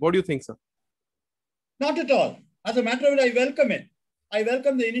fulfilled? What do you think, sir? Not at all. As a matter of fact, I welcome it. I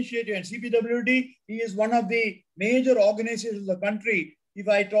welcome the initiative, and CPWD is one of the major organizations of the country. If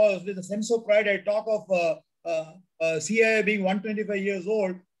I talk with a sense of pride, I talk of CIA being 125 years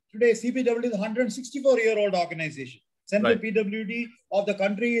old. Today, CPWD is a 164-year-old organization. Central right. PWD of the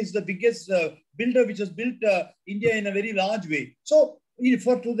country is the biggest builder which has built India in a very large way. So,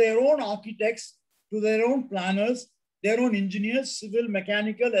 to their own architects, to their own planners, their own engineers, civil,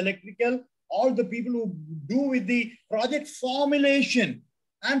 mechanical, electrical, all the people who do with the project formulation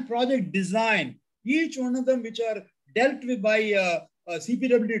and project design, each one of them which are dealt with by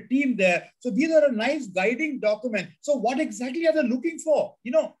CPWD team there. So these are a nice guiding document. So what exactly are they looking for?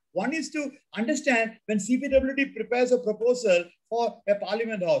 One is to understand when CPWD prepares a proposal for a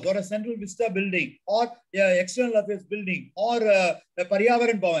Parliament House or a Central Vista building or External Affairs building or a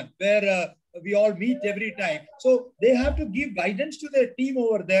Paryavaran Bhavan where we all meet every time. So they have to give guidance to their team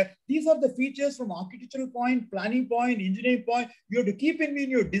over there. These are the features from architectural point, planning point, engineering point. You have to keep in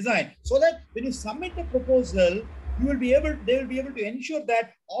your design so that when you submit a proposal, they will be able to ensure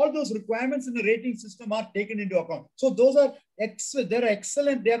that all those requirements in the rating system are taken into account. So those are they're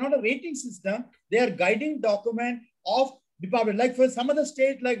excellent. They are not a rating system. They are guiding document of department. Like for some other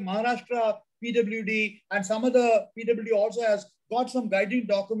state like Maharashtra, PWD, and some other PWD also has got some guiding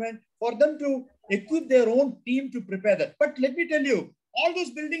document for them to equip their own team to prepare that. But let me tell you, all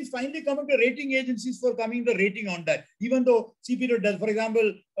those buildings finally come to rating agencies for coming the rating on that. Even though CPWD does, for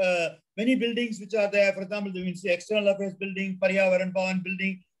example, many buildings which are there, for example, the External Affairs building, Paryavaran Bhavan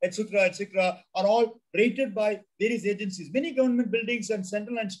building, etc., are all rated by various agencies. Many government buildings and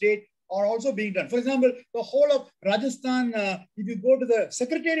central and state are also being done. For example, the whole of Rajasthan, if you go to the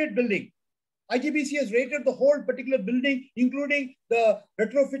Secretariat building, IGBC has rated the whole particular building, including the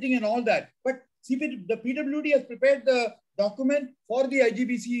retrofitting and all that. But the PWD has prepared the document for the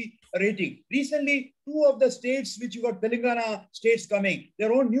IGBC rating. Recently, 2 of the states which you got Telangana states coming,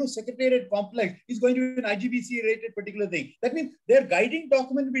 their own new Secretariat complex is going to be an IGBC rated particular thing. That means their guiding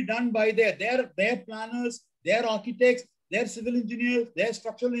document will be done by their planners, their architects, their civil engineers, their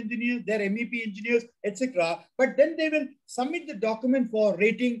structural engineers, their MEP engineers, etc. But then they will submit the document for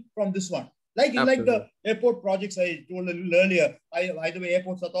rating from this one. Like the airport projects I told a little earlier, either way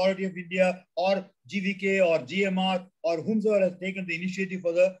Airports Authority of India or GVK or GMR or whomsoever has taken the initiative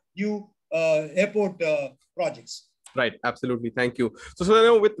for the new airport projects. Right, absolutely. Thank you.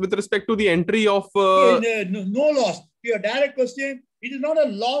 So with respect to the entry of... no loss. To your direct question, it is not a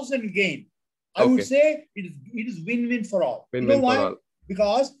loss and gain. I would say it is win-win for all. Win-win for all.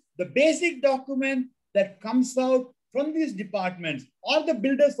 Because the basic document that comes out from these departments or the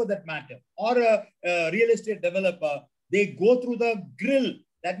builders for that matter or a real estate developer, they go through the grill.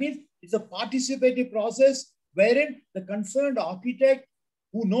 That means it's a participative process wherein the concerned architect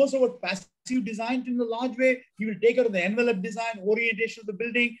who knows about passive design in a large way, he will take care of the envelope design, orientation of the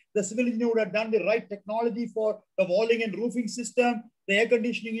building. The civil engineer would have done the right technology for the walling and roofing system. The air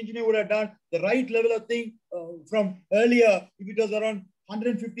conditioning engineer would have done the right level of thing from earlier. If it was around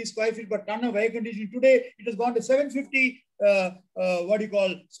 150 square feet per ton of air conditioning. Today, it has gone to 750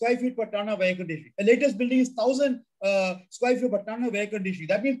 square feet per ton of air conditioning. The latest building is 1,000 square feet per ton of air conditioning.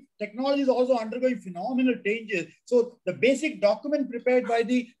 That means technology is also undergoing phenomenal changes. So the basic document prepared by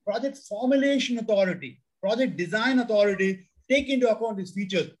the project formulation authority, project design authority, take into account these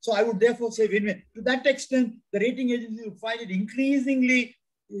features. So I would therefore say win-win. To that extent, the rating agencies will find it increasingly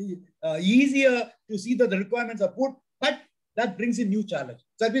easier to see that the requirements are put, but that brings in new challenge.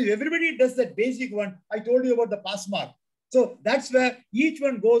 So I mean, everybody does that basic one. I told you about the pass mark. So that's where each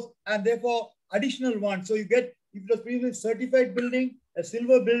one goes, and therefore additional one. So you get, if it was previously certified building, a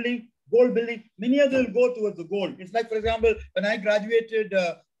silver building, gold building, many of them will go towards the gold. It's like, for example, when I graduated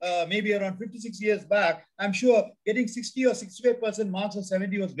maybe around 56 years back, I'm sure getting 60 or 65% marks or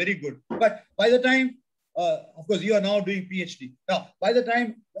 70 was very good. But by the time, of course, you are now doing PhD. Now, by the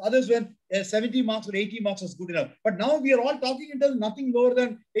time others went 70 marks or 80 marks was good enough. But now we are all talking in terms of nothing lower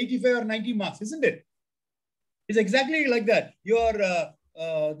than 85 or 90 marks, isn't it? It's exactly like that. You are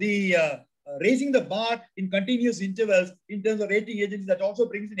raising the bar in continuous intervals in terms of rating agencies. That also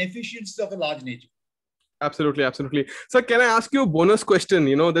brings in efficiencies of a large nature. Absolutely, absolutely. So can I ask you a bonus question?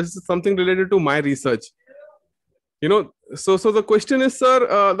 This is something related to my research. So the question is,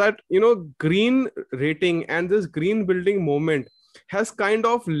 sir, that, green rating and this green building movement has kind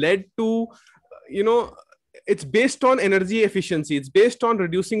of led to, it's based on energy efficiency. It's based on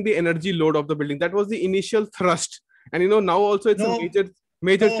reducing the energy load of the building. That was the initial thrust. And, now also it's a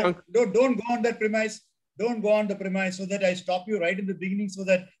major chunk. Don't go on that premise. Don't go on the premise, so that I stop you right in the beginning, so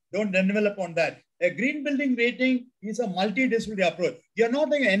that don't develop on that. A green building rating is a multidisciplinary approach. You're not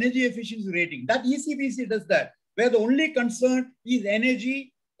doing an energy efficiency rating. That ECBC does that, where the only concern is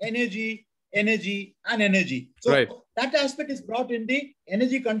energy, and energy. So right. That aspect is brought in the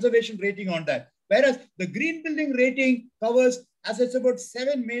energy conservation rating on that. Whereas the green building rating covers, as it's about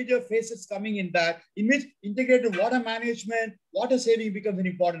 7 major phases coming in that, in which integrated water management, water saving becomes an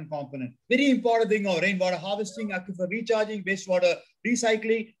important component. Very important thing of rainwater harvesting, aquifer recharging, wastewater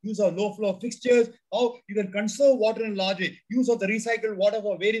recycling, use of low flow fixtures, how you can conserve water in large way, use of the recycled water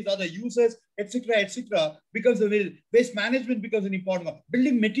for various other uses, etc., becomes a very, waste management becomes an important one.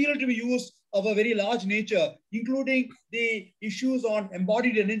 Building material to be used of a very large nature, including the issues on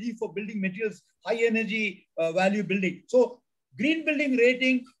embodied energy for building materials, high energy value building. So green building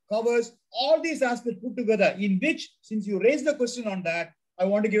rating covers all these aspects put together, in which, since you raised the question on that, I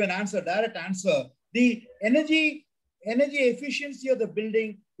want to give an answer, direct answer. The energy efficiency of the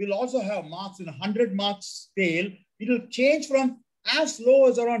building will also have marks in a 100 marks scale. It will change from as low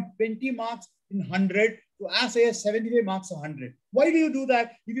as around 20 marks in 100 to as high as 75 marks 100. Why do you do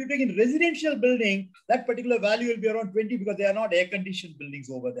that? If you take in residential building, that particular value will be around 20 because they are not air-conditioned buildings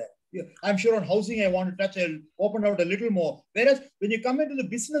over there. I'm sure on housing, I want to touch, I'll open out a little more. Whereas when you come into the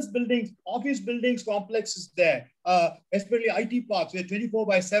business buildings, office buildings, complexes there, especially IT parks, where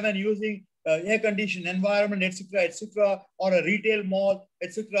 24/7 using air-conditioned environment, etc., or a retail mall,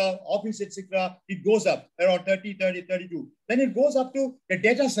 etc., office, etc., it goes up around 30, 32. Then it goes up to the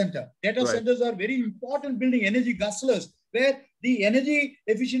data center. Data centers are very important building energy guzzlers, where the energy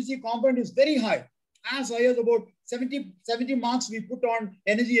efficiency component is very high, as high as about 70 marks we put on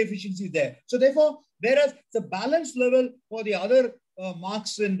energy efficiency there. So therefore, whereas the balance level for the other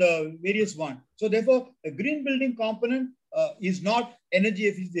marks in the various one. So therefore, a green building component is not energy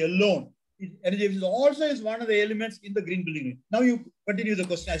efficiency alone. Energy efficiency also is one of the elements in the green building. Now you continue the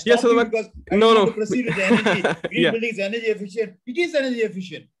question. I stopped you because I want to proceed with the energy. Green building is energy efficient. It is energy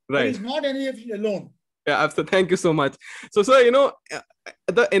efficient. Right. But it's not energy efficient alone. Yeah, absolutely. Thank you so much. So,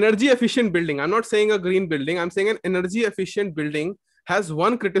 the energy efficient building, I'm not saying a green building, I'm saying an energy efficient building has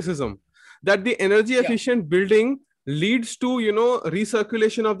one criticism, that the energy efficient building leads to,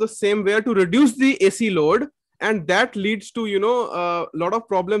 recirculation of the same air to reduce the AC load. And that leads to, a lot of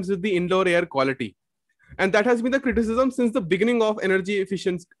problems with the indoor air quality. And that has been the criticism since the beginning of energy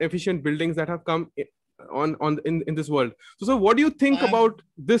efficient buildings that have come in this world. So what do you think about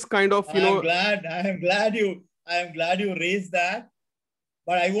this kind of, I am glad you raised that,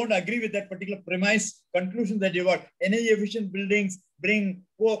 but I won't agree with that particular premise conclusion that you got. Energy efficient buildings bring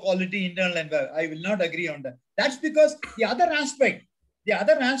poor quality internal environment. I will not agree on that. That's because the other aspect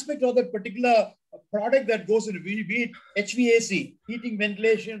of that particular product that goes into, be it HVAC, heating,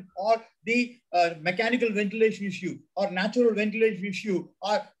 ventilation, or the mechanical ventilation issue or natural ventilation issue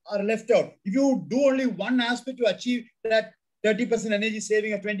are left out. If you do only one aspect to achieve that 30% energy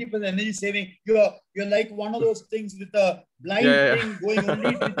saving or 20% energy saving, you're like one of those things with a blind thing going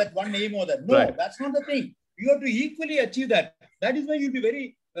only with that one aim or that. No, that's not the thing. You have to equally achieve that. That is why you'll be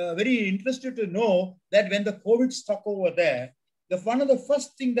very interested to know that when the COVID struck over there, one of the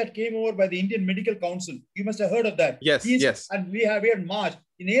first thing that came over by the Indian Medical Council. You must have heard of that. Yes, yes. And we have here in March.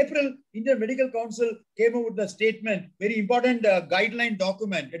 In April, Indian Medical Council came over with a statement, very important guideline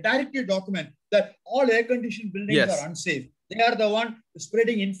document, a directive document that all air-conditioned buildings are unsafe. They are the one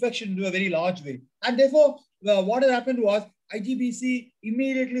spreading infection into a very large way. And therefore, what had happened was IGBC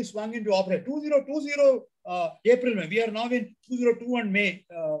immediately swung into operation. 2020 April, May. We are now in 2021 May,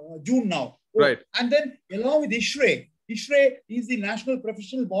 June now. Right. And then along with ISHRE is the national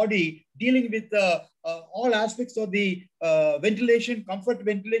professional body dealing with all aspects of the ventilation, comfort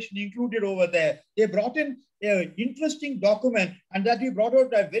ventilation included over there. They brought in an interesting document, and that we brought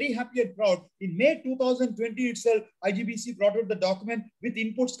out. I'm very happy and proud. In May 2020 itself, IGBC brought out the document with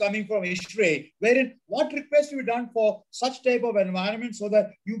inputs coming from ISHRE, wherein what requests to be done for such type of environment so that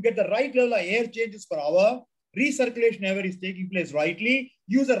you get the right level of air changes per hour, recirculation ever is taking place rightly,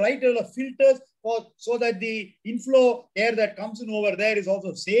 use the right level of filters so that the inflow air that comes in over there is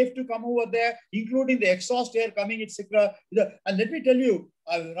also safe to come over there, including the exhaust air coming, etc. And let me tell you,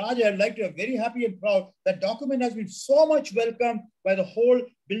 Raj, I'd like to be very happy and proud that document has been so much welcomed by the whole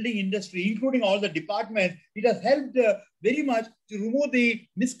building industry, including all the departments. It has helped very much to remove the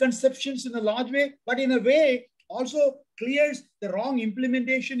misconceptions in a large way, but in a way also clears the wrong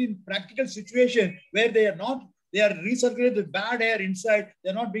implementation in practical situation where they are recirculated with bad air inside.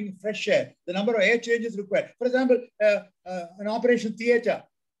 They're not being fresh air. The number of air changes required. For example, an operation theater,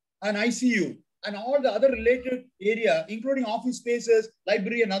 an ICU, and all the other related area, including office spaces,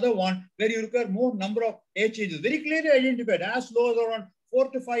 library, another one, where you require more number of air changes. Very clearly identified, as low as around 4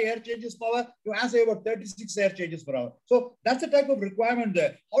 to 5 air changes per hour to as high about 36 air changes per hour. So that's the type of requirement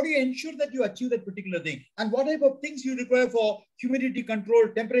there. How do you ensure that you achieve that particular thing? And what type of things you require for humidity control,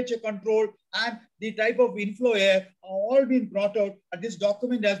 temperature control, and the type of inflow air are all been brought out. And this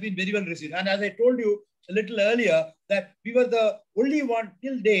document has been very well received. And as I told you a little earlier, that we were the only one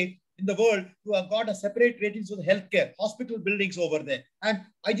till date in the world who have got a separate ratings for the healthcare, hospital buildings over there. And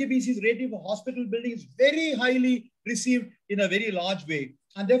IGBC's rating for hospital buildings is very highly received in a very large way.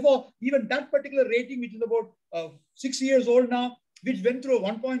 And therefore, even that particular rating, which is about 6 years old now, which went through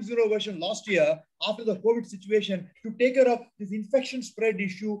a 1.0 version last year after the COVID situation, to take care of this infection spread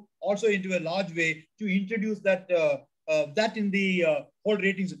issue also into a large way, to introduce that, that in the whole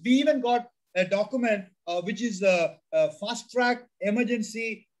ratings. We even got a document which is a fast track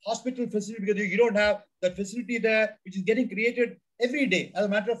emergency hospital facility, because you don't have that facility there, which is getting created every day. As a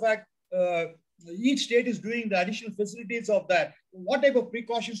matter of fact, each state is doing the additional facilities of that. What type of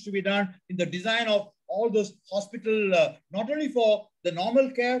precautions to be done in the design of all those hospital, not only for the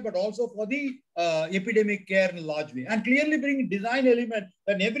normal care, but also for the epidemic care in a large way. And clearly bringing design element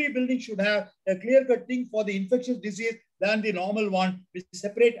that every building should have a clear-cut thing for the infectious disease than the normal one with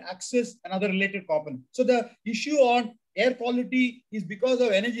separate access and other related components. So the issue on air quality is because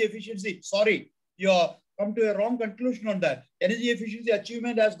of energy efficiency. Sorry, you're come to a wrong conclusion on that. Energy efficiency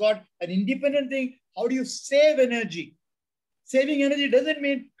achievement has got an independent thing. How do you save energy? Saving energy doesn't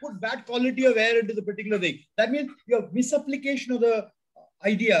mean put bad quality of air into the particular thing. That means your misapplication of the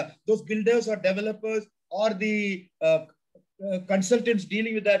idea. Those builders or developers or the consultants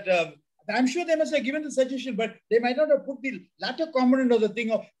dealing with that, I'm sure they must have given the suggestion, but they might not have put the latter component of the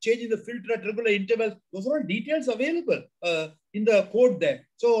thing of changing the filter at regular intervals. Those are all details available in the code there.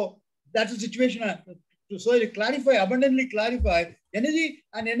 So that's the situation. So to clarify, abundantly clarify, energy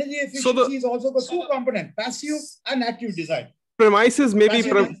and energy efficiency is also got two components, passive and active design. Premise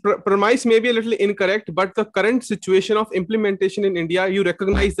may be a little incorrect, but the current situation of implementation in India, you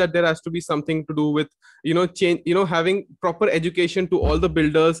recognize that there has to be something to do with, change, having proper education to all the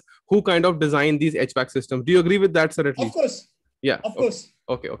builders who kind of design these HVAC systems. Do you agree with that, sir? At least? Of course. Yeah. Of course.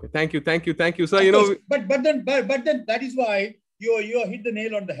 Okay. Thank you. So, but then that is why you hit the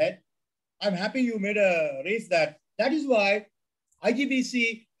nail on the head. I'm happy you raised that. That is why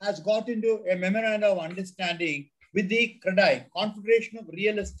IGBC has got into a memorandum of understanding with the CREDAI, Confederation of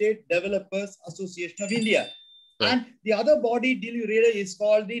Real Estate Developers Association of India. Right. And the other body dealing with is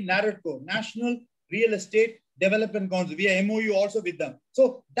called the NAREDCO, National Real Estate Development Council. We are MOU also with them.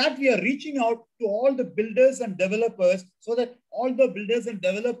 So that we are reaching out to all the builders and developers, so that all the builders and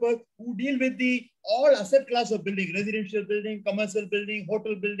developers who deal with the all asset class of building, residential building, commercial building,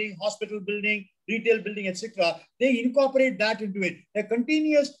 hotel building, hospital building, retail building, etc., they incorporate that into it. A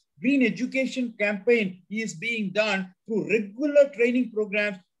continuous green education campaign is being done through regular training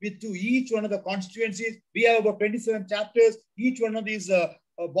programs to each one of the constituencies. We have about 27 chapters. Each one of these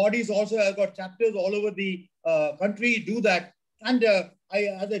bodies also have got chapters all over the country do that. And as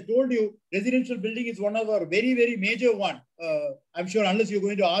I told you, residential building is one of our very, very major one. I'm sure unless you're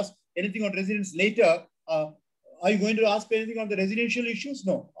going to ask anything on residence later, Are you going to ask anything on the residential issues?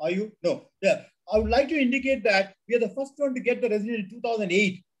 No. Are you? No. Yeah. I would like to indicate that we are the first one to get the residential in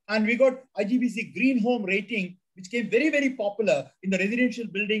 2008. And we got IGBC Green Home Rating, which came very, very popular in the residential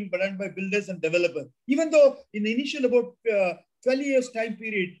building done by builders and developers. Even though in the initial about 12 years time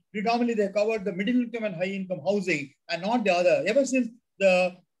period, predominantly they covered the middle income and high income housing and not the other. Ever since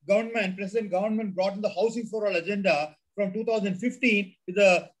the present government brought in the Housing for All agenda from 2015 with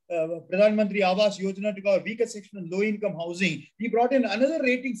the Pradhan Mantri Awas Yojana to cover weaker section and low income housing, he brought in another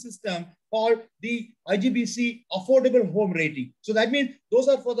rating system called the IGBC Affordable Home Rating. So that means those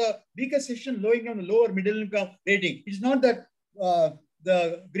are for the weaker section, low income, and lower middle income rating. It's not that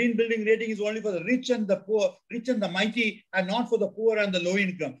the green building rating is only for the rich and the poor, rich and the mighty, and not for the poor and the low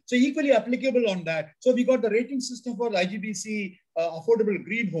income. So equally applicable on that. So we got the rating system for the IGBC Affordable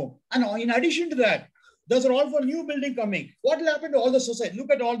Green Home. And in addition to that, those are all for new building coming. What will happen to all the society?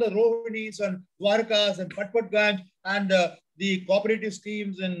 Look at all the Rohinis and Dwarkas and Patpatganj and the cooperative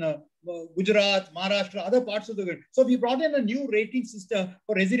schemes in Gujarat, Maharashtra, other parts of the world. So we brought in a new rating system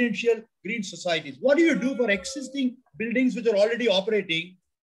for residential green societies. What do you do for existing buildings which are already operating?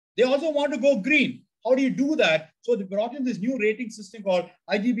 They also want to go green. How do you do that? So they brought in this new rating system called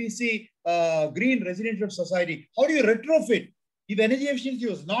IGBC Green Residential Society. How do you retrofit? If energy efficiency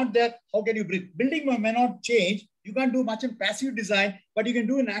was not there, how can you breathe? Building may not change. You can't do much in passive design, but you can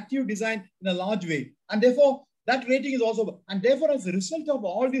do an active design in a large way. And therefore, that rating is also, and therefore, as a result of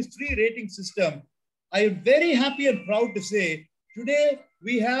all these three rating systems, I am very happy and proud to say, today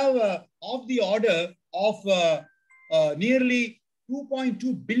we have of the order of nearly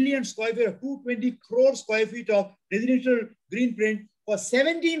 2.2 billion square feet, or 220 crore square feet of residential green print for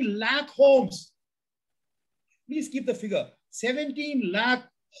 17 lakh homes. Please keep the figure. 17 lakh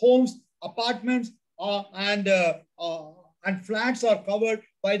homes, apartments, and flats are covered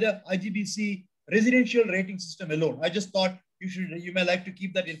by the IGBC residential rating system alone. I just thought you may like to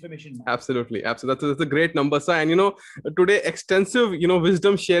keep that information. Absolutely. Absolutely. That's a great number, sir. And, today extensive,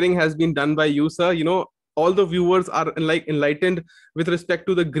 wisdom sharing has been done by you, sir. All the viewers are enlightened with respect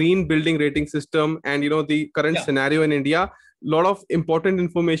to the green building rating system and, the current scenario in India. Lot of important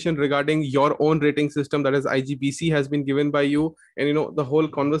information regarding your own rating system, that is IGBC, has been given by you, and the whole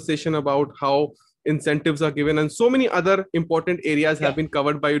conversation about how incentives are given and so many other important areas have been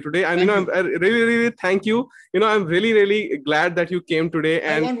covered by you today. And I really thank you. I'm really glad that you came today.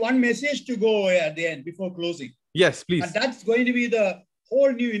 And I want one message to go at the end before closing. Yes, please. And that's going to be the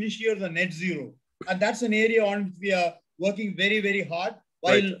whole new initiative of net zero, and that's an area on which we are working very hard.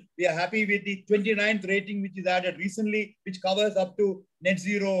 While we are happy with the 29th rating, which is added recently, which covers up to net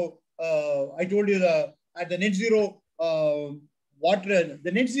zero. I told you at the net zero water,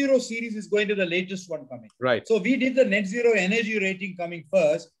 the net zero series is going to the latest one coming. Right. So we did the net zero energy rating coming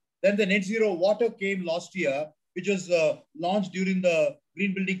first. Then the net zero water came last year, which was launched during the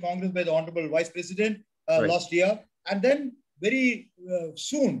Green Building Congress by the Honorable Vice President last year. And then very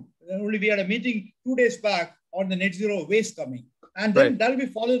soon, only we had a meeting 2 days back on the net zero waste coming. And then that will be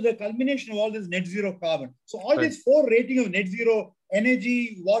followed the culmination of all this net zero carbon. So all these four ratings of net zero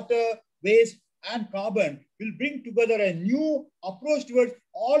energy, water, waste, and carbon will bring together a new approach towards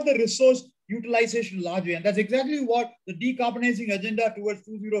all the resource utilization largely. And that's exactly what the decarbonizing agenda towards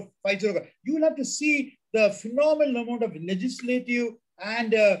 2050. You will have to see the phenomenal amount of legislative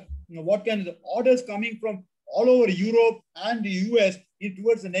and what kind of orders coming from all over Europe and the US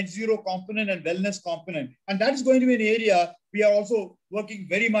towards the net zero component and wellness component. And that is going to be an area we are also working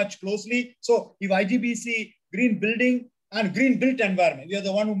very much closely. So if IGBC green building and green built environment, we are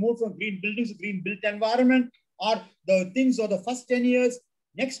the one who moved from green buildings to green built environment, are the things of the first 10 years,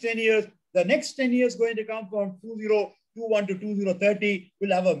 next 10 years, the next 10 years going to come from 2021 to 2030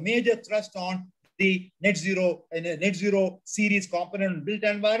 will have a major thrust on the net zero and net zero series component and built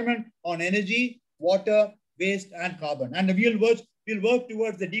environment on energy, water, waste, and carbon. And we'll work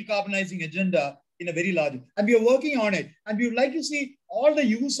towards the decarbonizing agenda in a very large, and we are working on it. And we would like to see all the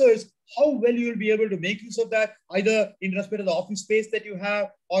users, how well you will be able to make use of that, either in respect of the office space that you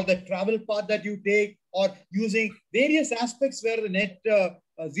have, or the travel path that you take, or using various aspects where the net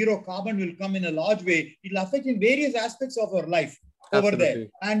zero carbon will come in a large way. It will affect in various aspects of our life over there.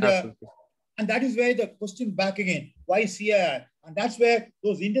 And that is where the question back again, why CII? And that's where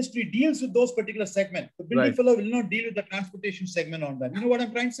those industry deals with those particular segments. The building fellow will not deal with the transportation segment on that. You know what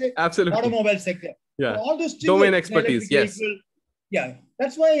I'm trying to say? Absolutely. Automobile sector. Yeah. So all those domain expertise. Yes. Yeah.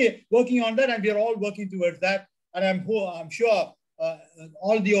 That's why working on that, and we are all working towards that. And I'm sure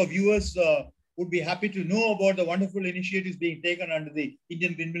all the viewers would be happy to know about the wonderful initiatives being taken under the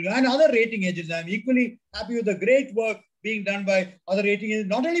Indian Green Building and other rating agencies. I'm equally happy with the great work being done by other rating agencies,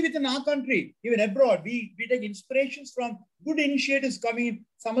 not only within our country, even abroad. We take inspirations from good initiatives coming in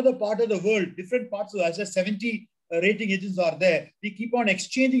some other part of the world, different parts of, as I said, 70 rating agencies are there. We keep on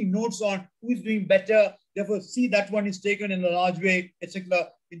exchanging notes on who is doing better. Therefore, see that one is taken in a large way, etc.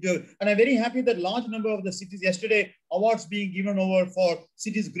 And I'm very happy that large number of the cities yesterday, awards being given over for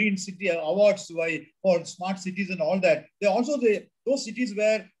cities, green city awards for smart cities and all that. They're also those cities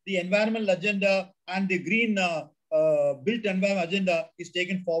where the environmental agenda and the green built environment agenda is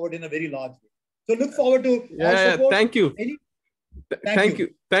taken forward in a very large way. So look forward to all support. Thank you.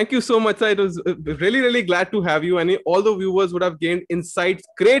 Thank you so much, sir. It was really glad to have you, and all the viewers would have gained insights,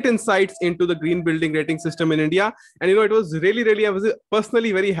 great insights into the green building rating system in India. And it was really I was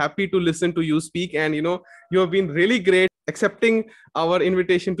personally very happy to listen to you speak, and you have been really great accepting our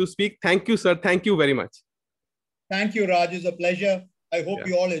invitation to speak. Thank you, sir. Thank you very much. Thank you, Raj. It's a pleasure. I hope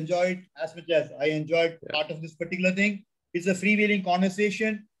you all enjoyed as much as I enjoyed part of this particular thing. It's a freewheeling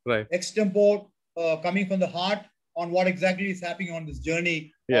conversation, right? Extempore, coming from the heart on what exactly is happening on this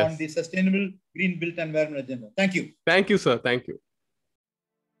journey on the sustainable green built environment agenda. Thank you. Thank you, sir. Thank you.